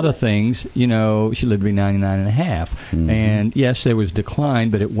did a lot of things. She lived to be 99 and a half, and yes, there was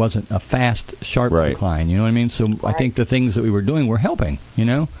decline, but it wasn't a fast, sharp decline. You know what I mean? So I think the things that we were doing were helping.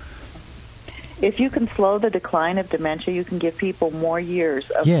 if you can slow the decline of dementia, you can give people more years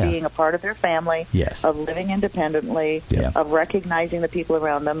of being a part of their family, of living independently, of recognizing the people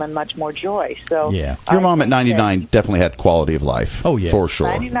around them, and much more joy. So, your mom at 99 definitely had quality of life. Oh, yeah. For sure.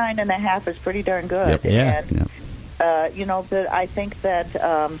 99 and a half is pretty darn good. Yep. And, you know, I think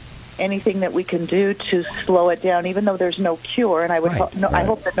that anything that we can do to slow it down, even though there's no cure, and I would I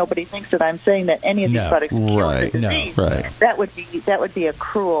hope that nobody thinks that I'm saying that any of these products cure the disease. That would be a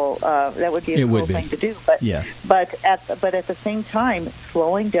cruel thing to do. But at the same time,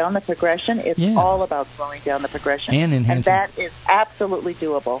 slowing down the progression, it's all about slowing down the progression, and that is absolutely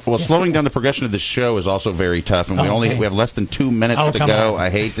doable. Well, slowing down the progression of the show is also very tough, and we have less than 2 minutes to go.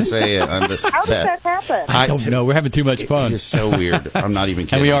 I hate to say it. How does that happen? I don't know. We're having too much fun. It is so weird. I'm not even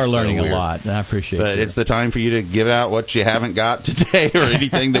kidding. And we are learning a lot. I appreciate it. But it's the time for you to give out what you haven't got today, or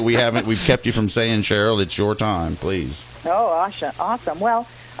anything that we've kept you from saying, Cheryl. It's your time, please. Oh, awesome. Well,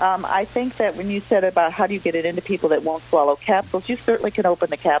 I think that when you said about how do you get it into people that won't swallow capsules, you certainly can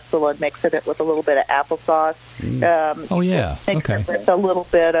open the capsule and mix it with a little bit of applesauce. Mix it with a little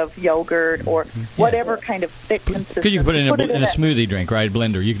bit of yogurt or whatever kind of thick consistency. Because you can put it in a smoothie drink, right?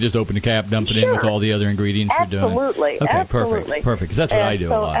 Blender. You can just open the cap, dump it in with all the other ingredients you're doing. Absolutely. Okay, perfect. Because that's what I do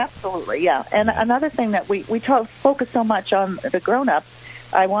a lot. Absolutely, yeah. And another thing that we focus so much on the grown-ups,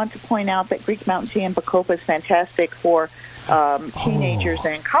 I want to point out that Greek Mountain Tea and Bacopa is fantastic for teenagers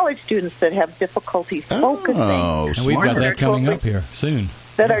and college students that have difficulties focusing. And we've got that coming up here soon.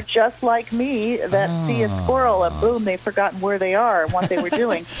 That are just like me, that see a squirrel and boom, they've forgotten where they are and what they were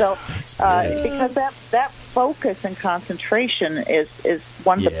doing. So, because that focus and concentration is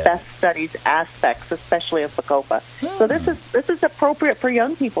one of the best studied aspects, especially of Bacopa. So this is appropriate for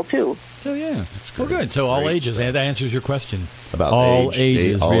young people too. Oh yeah, that's well, good. So all ages. That answers your question about all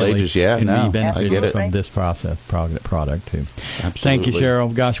ages. All really ages, yeah. Can be I get it from this product too. Absolutely. Thank you,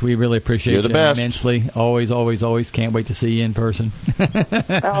 Cheryl. Gosh, we really appreciate You're the best. Immensely. Always. Can't wait to see you in person.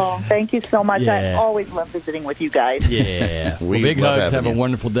 Oh, thank you so much. I always love visiting with you guys. Yeah. Big hugs. Have a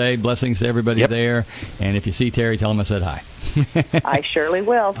wonderful day. Blessings to everybody there. And if you see Terry, tell him I said hi. I surely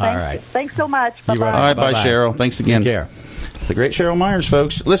will. Thanks so much. Bye-bye. All right, bye, Cheryl. Thanks again. Take care. The great Cheryl Myers,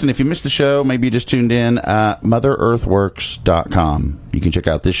 folks. Listen, if you missed the show, maybe you just tuned in, MotherEarthWorks.com. You can check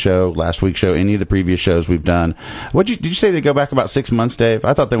out this show, last week's show, any of the previous shows we've done. Did you say they go back about 6 months, Dave?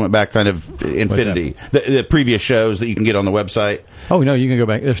 I thought they went back kind of infinity. The previous shows that you can get on the website. Oh, no, you can go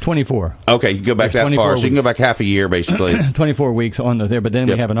back. There's 24. Okay, you can go back that far. So you can go back half a year, basically. 24 weeks on there, but then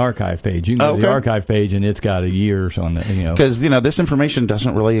we have an archive page. You can go to the archive page, and it's got a year's on it. Because, this information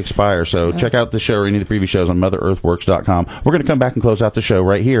doesn't really expire. So check out the show or any of the previous shows on MotherEarthWorks.com. We're going to come back and close out the show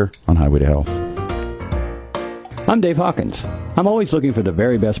right here on Highway to Health. I'm Dave Hawkins. I'm always looking for the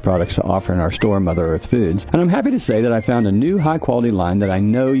very best products to offer in our store, Mother Earth Foods, and I'm happy to say that I found a new high-quality line that I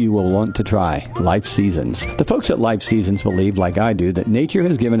know you will want to try, Life Seasons. The folks at Life Seasons believe, like I do, that nature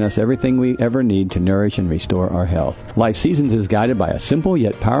has given us everything we ever need to nourish and restore our health. Life Seasons is guided by a simple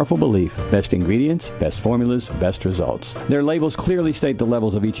yet powerful belief: best ingredients, best formulas, best results. Their labels clearly state the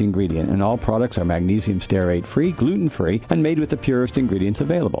levels of each ingredient, and all products are magnesium stearate-free, gluten-free, and made with the purest ingredients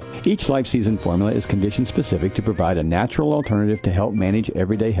available. Each Life Season formula is condition-specific to provide a natural alternative to help manage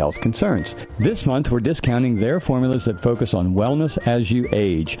everyday health concerns. This month, we're discounting their formulas that focus on wellness as you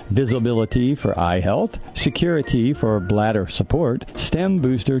age, visibility for eye health, security for bladder support, stem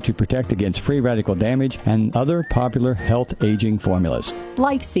booster to protect against free radical damage, and other popular health aging formulas.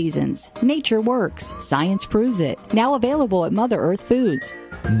 Life Seasons. Nature works. Science proves it. Now available at Mother Earth Foods.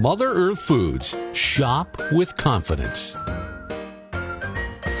 Mother Earth Foods. Shop with confidence.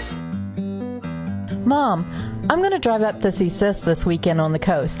 Mom, I'm going to drive up to see Sis this weekend on the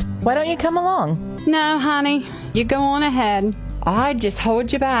coast. Why don't you come along? No, honey. You go on ahead. I'd just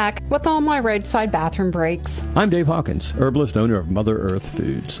hold you back with all my roadside bathroom breaks. I'm Dave Hawkins, herbalist, owner of Mother Earth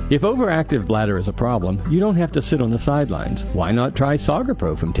Foods. If overactive bladder is a problem, you don't have to sit on the sidelines. Why not try Saga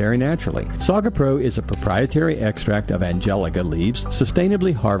Pro from Terry Naturally? Saga Pro is a proprietary extract of Angelica leaves,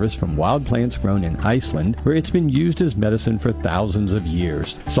 sustainably harvested from wild plants grown in Iceland, where it's been used as medicine for thousands of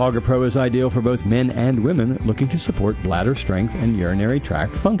years. Saga Pro is ideal for both men and women looking to support bladder strength and urinary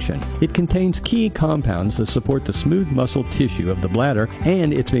tract function. It contains key compounds that support the smooth muscle tissue of the bladder,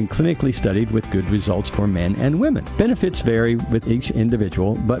 and it's been clinically studied with good results for men and women. Benefits vary with each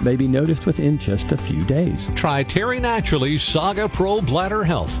individual, but may be noticed within just a few days. Try Terry Naturally's Saga Pro Bladder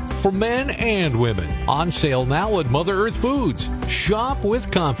Health for men and women. On sale now at Mother Earth Foods. Shop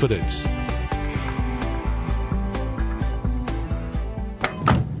with confidence.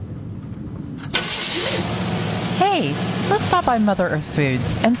 Hey, let's stop by Mother Earth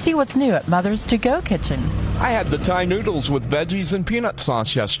Foods and see what's new at Mother's To-Go Kitchen. I had the Thai noodles with veggies and peanut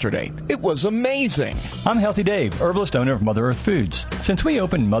sauce yesterday. It was amazing. I'm Healthy Dave, herbalist owner of Mother Earth Foods. Since we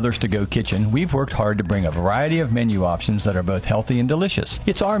opened Mother's To Go Kitchen, we've worked hard to bring a variety of menu options that are both healthy and delicious.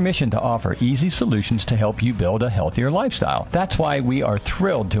 It's our mission to offer easy solutions to help you build a healthier lifestyle. That's why we are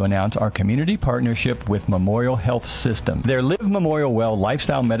thrilled to announce our community partnership with Memorial Health System. Their Live Memorial Well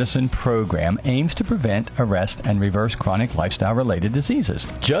Lifestyle Medicine program aims to prevent, arrest, and reverse chronic lifestyle-related diseases.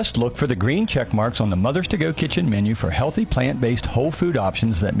 Just look for the green check marks on the Mother's To Go Kitchen menu for healthy plant-based whole food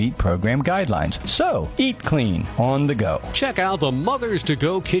options that meet program guidelines. So, eat clean on the go. Check out the Mother's To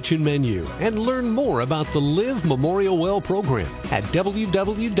Go Kitchen menu and learn more about the Live Memorial Well program at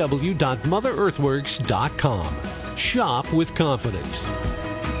www.motherearthworks.com. Shop with confidence.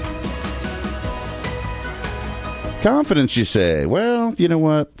 Confidence, you say? Well, you know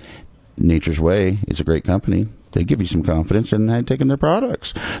what? Nature's Way is a great company. They give you some confidence in taking their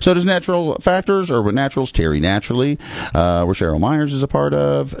products. So does Natural Factors, or with Naturals, Terry Naturally, where Cheryl Myers is a part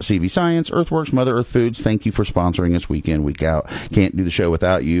of, CV Science, Earthworks, Mother Earth Foods. Thank you for sponsoring us week in, week out. Can't do the show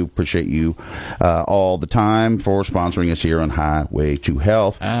without you. Appreciate you all the time for sponsoring us here on Highway to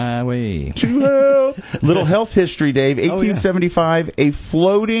Health. Highway to Health. Little health history, Dave. 1875, a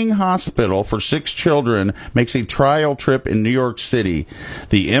floating hospital for 6 children makes a trial trip in New York City.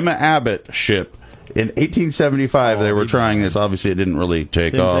 The Emma Abbott ship. In 1875, they were trying this. Obviously, it didn't really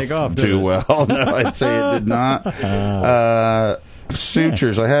take off too well. No, I'd say it did not.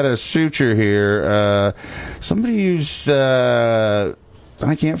 Sutures. I had a suture here. Somebody used...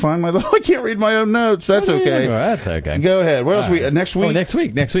 I can't find I can't read my own notes. That's okay. That's okay. Go ahead. What else next week?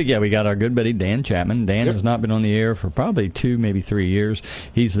 Next week, yeah, we got our good buddy Dan Chapman. Dan has not been on the air for probably 2, maybe 3 years.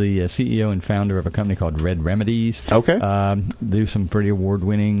 He's the CEO and founder of a company called Red Remedies. Okay. Do some pretty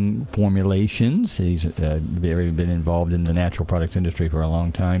award-winning formulations. He's been involved in the natural products industry for a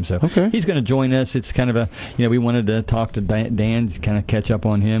long time. So he's going to join us. It's kind of a, we wanted to talk to Dan, kind of catch up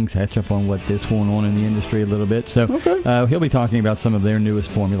on him, catch up on what's going on in the industry a little bit. So he'll be talking about some of their newest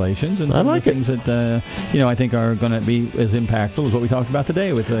formulations and some of the things that I think are going to be as impactful as what we talked about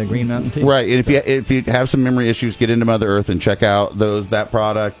today with Green Mountain Tea. Right, and if you have some memory issues, get into Mother Earth and check out that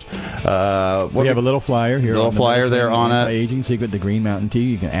product. We have a little flyer here. Little flyer there on it. Aging Secret, the Green Mountain Tea.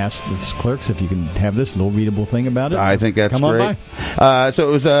 You can ask the clerks if you can have this little readable thing about it. I think that's great. So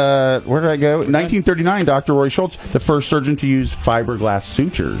it was where did I go? 1939. Dr. Roy Schultz, the first surgeon to use fiberglass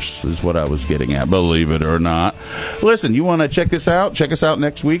sutures, is what I was getting at. Believe it or not. Listen, you want to check this out? Check us out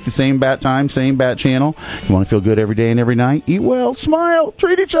next week, the same bat time, same bat channel. You want to feel good every day and every night? Eat well, smile,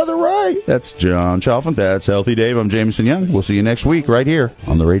 treat each other right. That's John Chalfant. That's Healthy Dave. I'm Jameson Young. We'll see you next week right here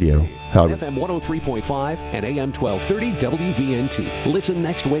on the radio. FM 103.5 and AM 1230 WVNT. Listen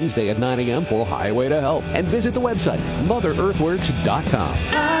next Wednesday at 9 a.m. for Highway to Health. And visit the website, motherearthworks.com.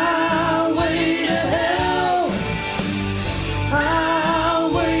 Highway to Health.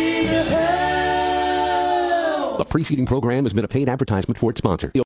 Highway to Health. The preceding program has been a paid advertisement for its sponsor.